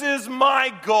 this is my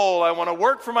goal. I want to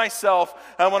work for myself.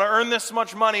 I want to earn this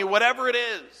much money, whatever it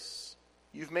is.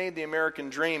 You've made the American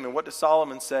dream. And what does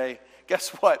Solomon say? Guess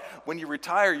what? When you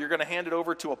retire, you're going to hand it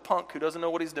over to a punk who doesn't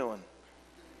know what he's doing.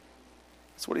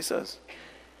 That's what he says.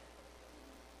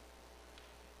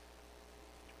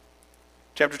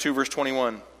 Chapter 2, verse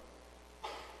 21.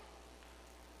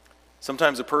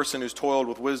 Sometimes a person who's toiled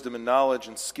with wisdom and knowledge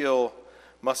and skill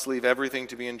must leave everything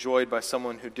to be enjoyed by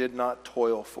someone who did not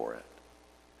toil for it.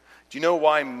 Do you know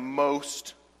why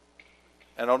most,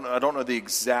 I don't know the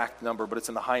exact number, but it's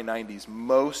in the high 90s,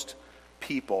 most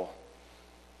people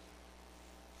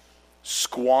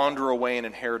squander away an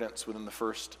inheritance within the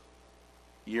first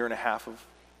year and a half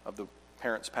of the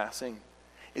parents passing?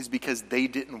 Is because they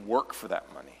didn't work for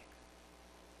that money.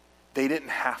 They didn't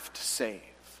have to save.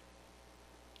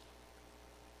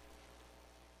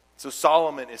 So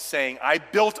Solomon is saying, I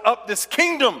built up this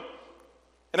kingdom.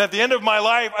 And at the end of my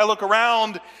life, I look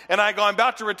around and I go, I'm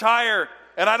about to retire,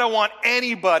 and I don't want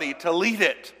anybody to lead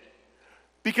it.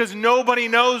 Because nobody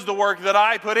knows the work that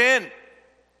I put in.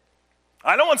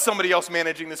 I don't want somebody else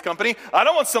managing this company. I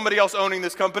don't want somebody else owning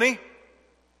this company.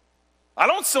 I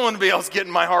don't want somebody else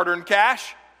getting my hard-earned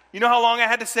cash. You know how long I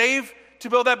had to save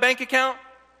to build that bank account?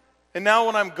 And now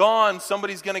when I'm gone,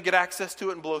 somebody's going to get access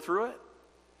to it and blow through it?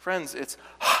 Friends, it's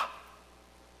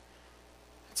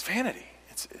vanity.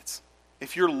 It's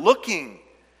if you're looking,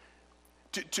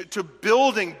 to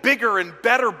building bigger and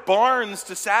better barns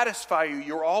to satisfy you,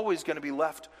 you're always going to be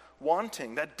left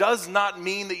wanting. That does not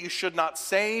mean that you should not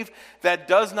save. That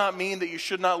does not mean that you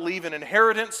should not leave an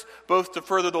inheritance, both to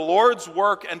further the Lord's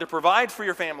work and to provide for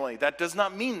your family. That does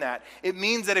not mean that. It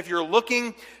means that if you're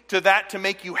looking to that to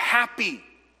make you happy,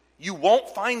 you won't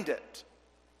find it.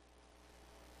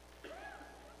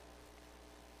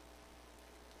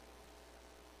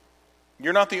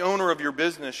 You're not the owner of your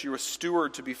business. You're a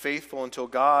steward to be faithful until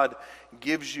God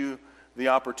gives you the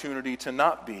opportunity to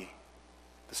not be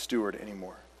the steward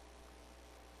anymore.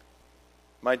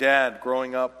 My dad,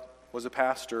 growing up, was a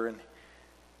pastor, and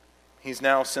he's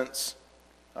now since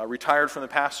retired from the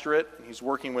pastorate. And he's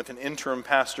working with an interim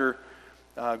pastor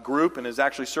group and is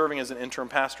actually serving as an interim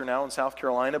pastor now in South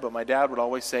Carolina. But my dad would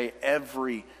always say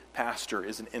every pastor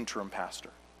is an interim pastor.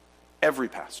 Every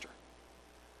pastor.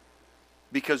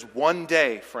 Because one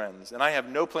day, friends, and I have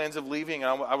no plans of leaving,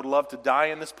 and I would love to die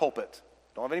in this pulpit.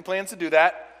 Don't have any plans to do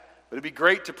that. But it'd be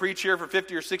great to preach here for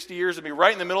 50 or 60 years and be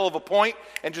right in the middle of a point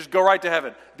and just go right to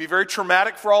heaven. It'd be very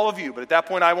traumatic for all of you, but at that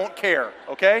point I won't care,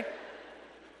 okay?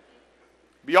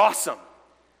 Be awesome.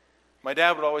 My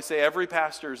dad would always say every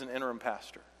pastor is an interim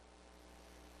pastor.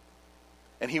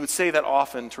 And he would say that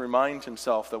often to remind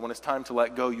himself that when it's time to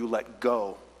let go, you let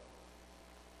go.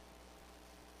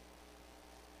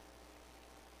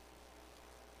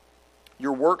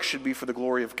 Your work should be for the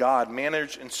glory of God.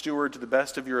 Manage and steward to the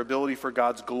best of your ability for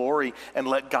God's glory, and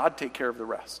let God take care of the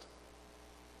rest.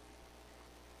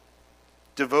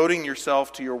 Devoting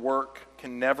yourself to your work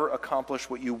can never accomplish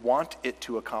what you want it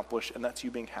to accomplish, and that's you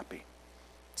being happy.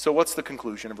 So what's the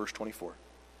conclusion in verse 24?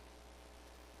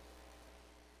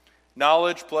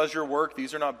 Knowledge, pleasure, work,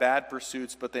 these are not bad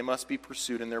pursuits, but they must be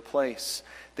pursued in their place.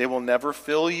 They will never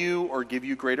fill you or give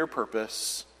you greater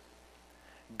purpose.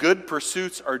 Good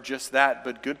pursuits are just that,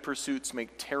 but good pursuits make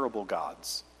terrible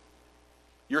gods.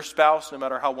 Your spouse, no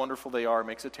matter how wonderful they are,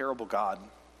 makes a terrible god.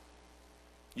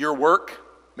 Your work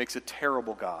makes a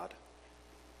terrible god.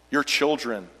 Your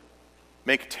children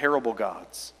make terrible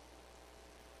gods.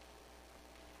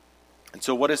 And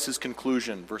so what is his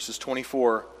conclusion? Verses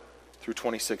 24 through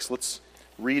 26. Let's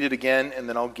read it again, and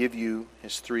then I'll give you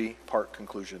his three-part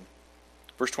conclusion.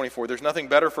 Verse 24, there's nothing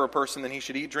better for a person than he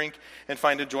should eat, drink, and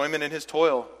find enjoyment in his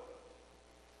toil.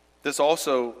 This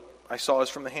also I saw is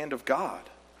from the hand of God.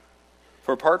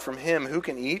 For apart from him, who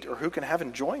can eat or who can have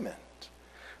enjoyment?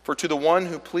 For to the one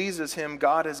who pleases him,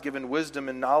 God has given wisdom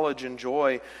and knowledge and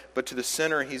joy, but to the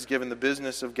sinner he's given the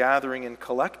business of gathering and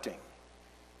collecting,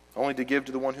 only to give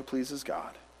to the one who pleases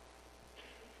God.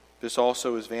 This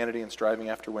also is vanity and striving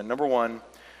after wind. Number one,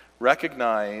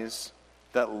 recognize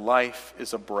that life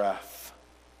is a breath.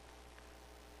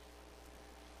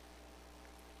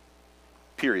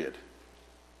 Period.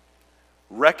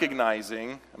 Recognizing,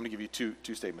 I'm going to give you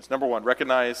two statements. Number one,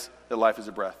 recognize that life is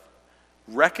a breath.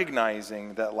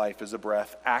 Recognizing that life is a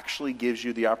breath actually gives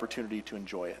you the opportunity to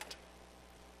enjoy it.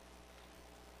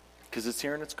 Because it's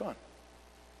here and it's gone.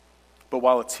 But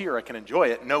while it's here, I can enjoy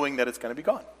it knowing that it's going to be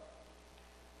gone.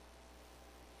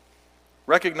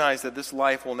 Recognize that this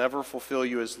life will never fulfill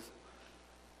you as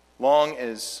long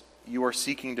as you are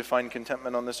seeking to find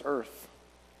contentment on this earth.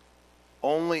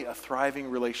 Only a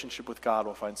thriving relationship with God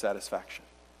will find satisfaction.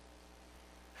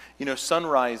 You know,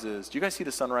 sunrises. Do you guys see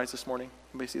the sunrise this morning?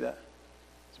 Anybody see that?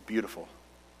 It's beautiful.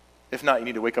 If not, you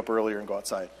need to wake up earlier and go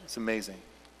outside. It's amazing.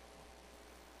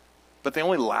 But they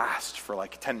only last for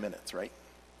like 10 minutes, right?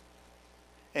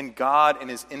 And God, in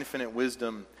his infinite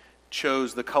wisdom,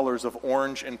 chose the colors of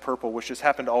orange and purple, which just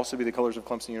happened to also be the colors of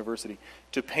Clemson University,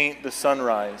 to paint the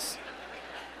sunrise.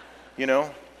 You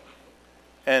know?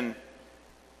 And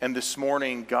this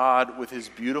morning, God, with his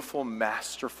beautiful,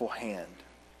 masterful hand,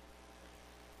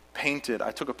 painted, I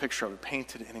took a picture of it,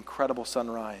 painted an incredible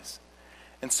sunrise.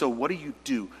 And so what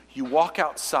do? You walk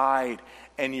outside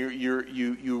and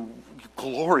you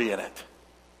glory in it.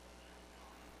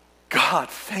 God,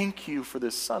 thank you for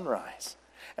this sunrise.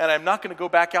 And I'm not going to go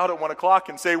back out at 1 o'clock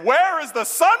and say, where is the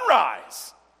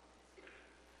sunrise?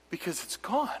 Because it's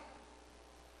gone.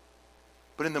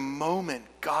 But in the moment,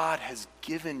 God has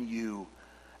given you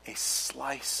a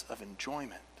slice of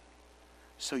enjoyment.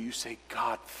 So you say,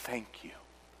 God, thank you.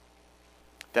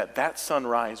 That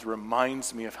sunrise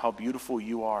reminds me of how beautiful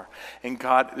you are. And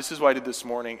God, this is what I did this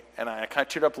morning, and I kind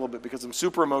of teared up a little bit because I'm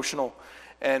super emotional.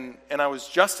 And I was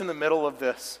just in the middle of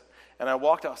this, and I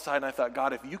walked outside and I thought,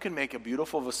 God, if you can make a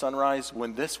beautiful of a sunrise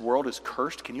when this world is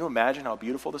cursed, can you imagine how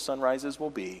beautiful the sunrises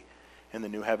will be in the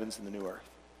new heavens and the new earth?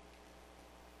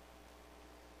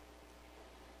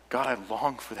 God, I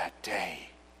long for that day.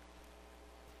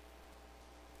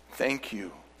 Thank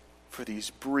you for these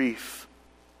brief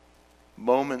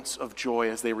moments of joy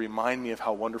as they remind me of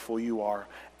how wonderful you are,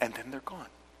 and then they're gone.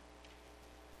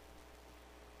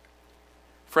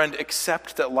 Friend,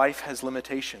 accept that life has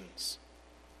limitations.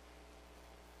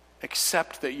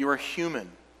 Accept that you are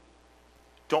human.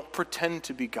 Don't pretend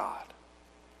to be God.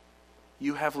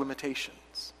 You have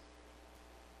limitations.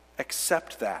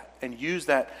 Accept that and use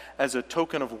that as a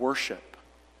token of worship.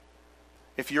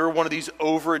 If you're one of these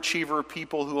overachiever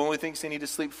people who only thinks they need to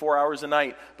sleep 4 hours a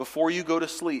night, before you go to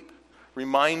sleep,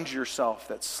 remind yourself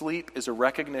that sleep is a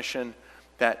recognition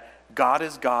that God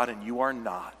is God and you are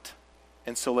not.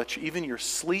 And so let even your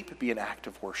sleep be an act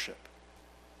of worship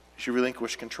as you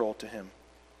relinquish control to Him.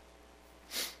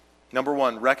 Number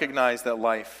one, recognize that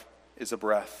life is a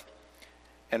breath.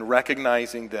 And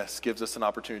recognizing this gives us an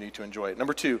opportunity to enjoy it.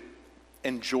 Number two,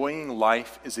 enjoying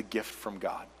life is a gift from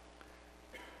God.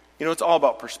 You know, it's all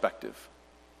about perspective.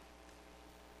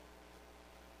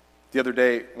 The other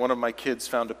day, one of my kids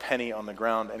found a penny on the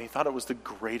ground, and he thought it was the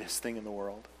greatest thing in the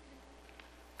world.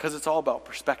 Because it's all about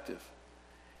perspective.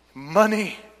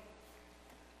 Money,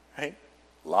 right?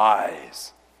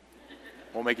 Lies.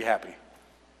 Won't make you happy.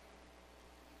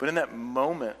 But in that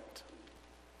moment,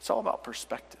 it's all about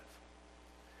perspective.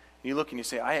 And you look and you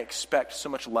say, I expect so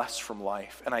much less from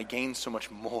life, and I gain so much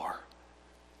more.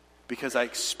 Because I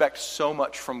expect so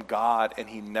much from God, and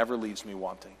He never leaves me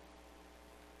wanting.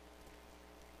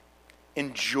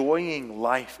 Enjoying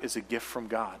life is a gift from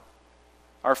God.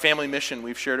 Our family mission,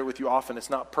 we've shared it with you often, it's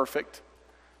not perfect.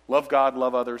 Love God,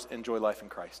 love others, enjoy life in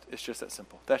Christ. It's just that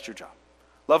simple. That's your job.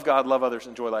 Love God, love others,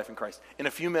 enjoy life in Christ. In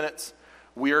a few minutes,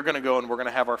 we are going to go and we're going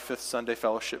to have our 5th Sunday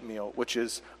fellowship meal, which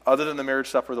is, other than the marriage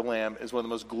supper of the Lamb, is one of the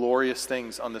most glorious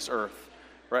things on this earth.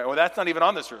 Right? Well, that's not even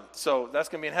on this earth, so that's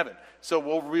going to be in heaven. So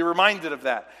we'll be reminded of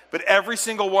that. But every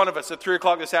single one of us at 3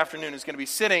 o'clock this afternoon is going to be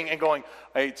sitting and going,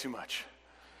 I ate too much.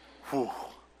 Whew.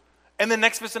 And the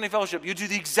next 5th Sunday fellowship, you do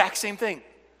the exact same thing.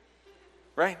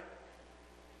 Right?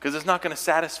 Because it's not going to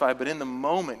satisfy, but in the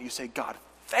moment you say, God,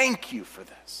 thank you for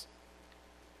this.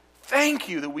 Thank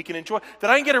you that we can enjoy, that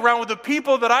I can get around with the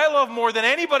people that I love more than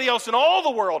anybody else in all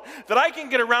the world, that I can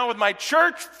get around with my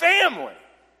church family,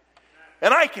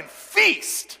 and I can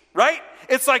feast, right?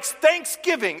 It's like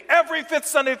Thanksgiving, every 5th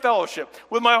Sunday fellowship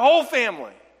with my whole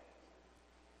family.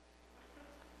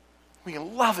 We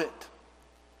can love it.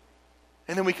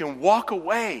 And then we can walk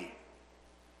away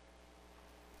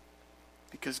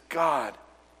because God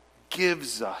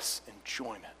gives us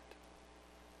enjoyment.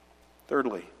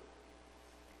 Thirdly,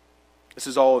 this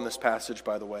is all in this passage,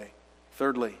 by the way.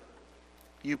 Thirdly,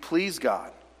 you please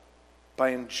God by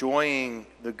enjoying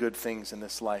the good things in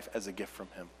this life as a gift from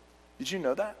Him. Did you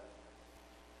know that?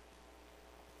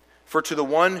 For to the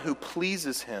one who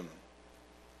pleases Him,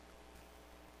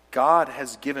 God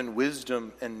has given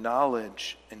wisdom and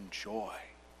knowledge and joy.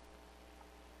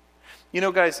 You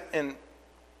know, guys, in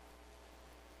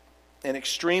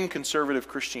extreme conservative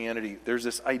Christianity, there's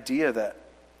this idea that,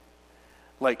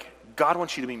 like, God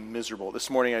wants you to be miserable. This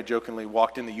morning I jokingly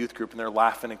walked in the youth group and they're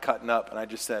laughing and cutting up, and I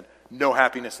just said, no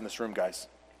happiness in this room, guys.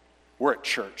 We're at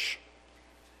church.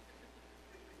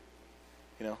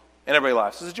 You know? And everybody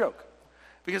laughs. It's a joke.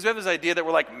 Because we have this idea that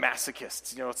we're like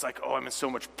masochists. You know, it's like, oh, I'm in so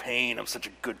much pain. I'm such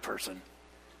a good person.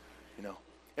 You know?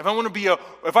 If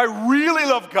I really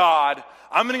love God,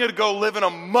 I'm going to go live in a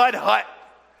mud hut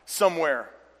somewhere.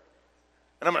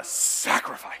 And I'm going to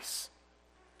sacrifice.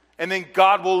 And then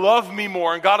God will love me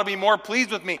more, and God will be more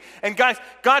pleased with me. And guys,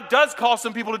 God does call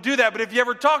some people to do that, but if you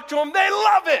ever talk to them, they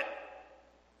love it.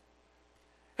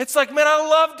 It's like, man, I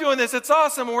love doing this. It's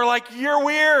awesome. And we're like, you're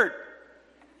weird.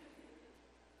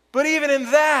 But even in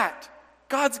that,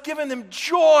 God's given them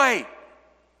joy.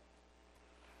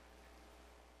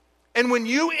 And when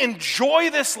you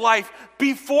enjoy this life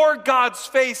before God's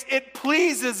face, it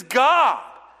pleases God.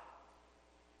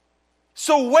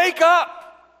 So wake up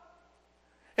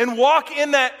and walk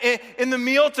in the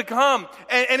meal to come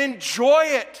and enjoy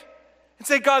it. And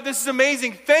say, God, this is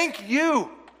amazing. Thank you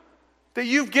that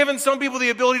you've given some people the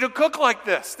ability to cook like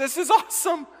this. This is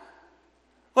awesome.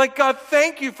 Like, God,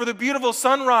 thank you for the beautiful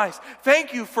sunrise.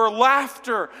 Thank you for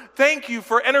laughter. Thank you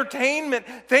for entertainment.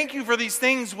 Thank you for these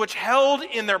things which, held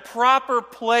in their proper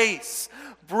place,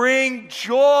 bring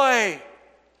joy.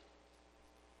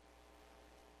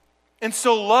 And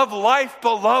so love life,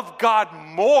 but love God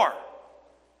more.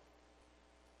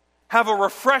 Have a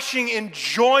refreshing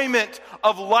enjoyment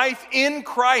of life in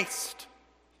Christ.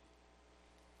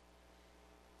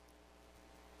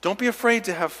 Don't be afraid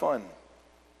to have fun.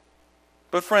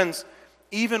 But friends,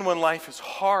 even when life is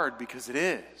hard, because it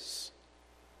is,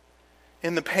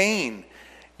 in the pain,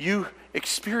 you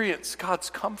experience God's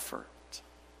comfort.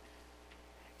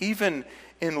 Even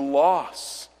in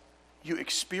loss, you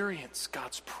experience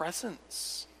God's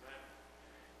presence.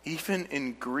 Even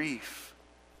in grief,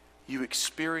 you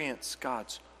experience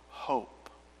God's hope.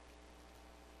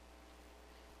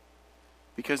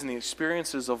 Because in the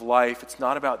experiences of life, it's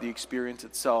not about the experience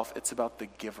itself, it's about the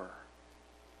giver.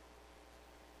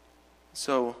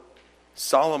 So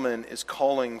Solomon is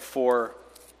calling for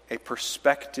a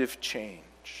perspective change.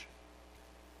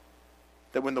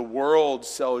 That when the world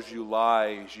sells you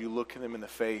lies, you look them in the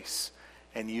face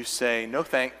and you say, no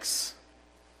thanks,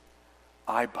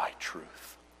 I buy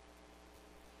truth.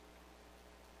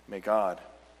 May God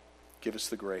give us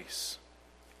the grace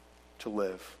to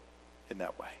live in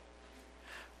that way.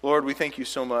 Lord, we thank you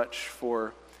so much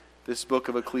for this book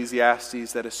of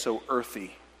Ecclesiastes that is so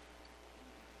earthy.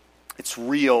 It's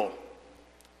real.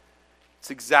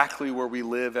 It's exactly where we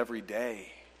live every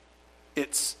day.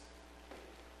 It's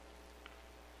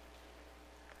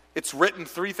written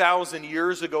 3,000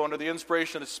 years ago under the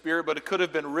inspiration of the Spirit, but it could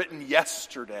have been written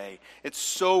yesterday. It's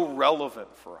so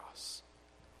relevant for us.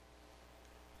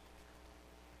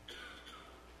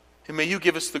 And may you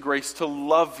give us the grace to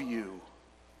love you.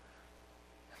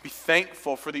 Be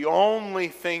thankful for the only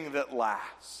thing that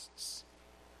lasts.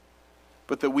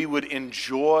 But that we would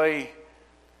enjoy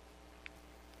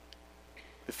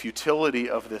the futility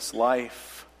of this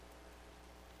life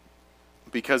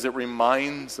because it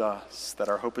reminds us that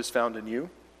our hope is found in you,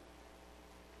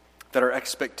 that our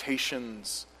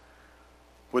expectations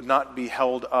would not be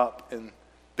held up in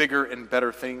bigger and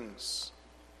better things,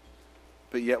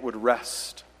 but yet would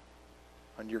rest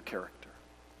on your character.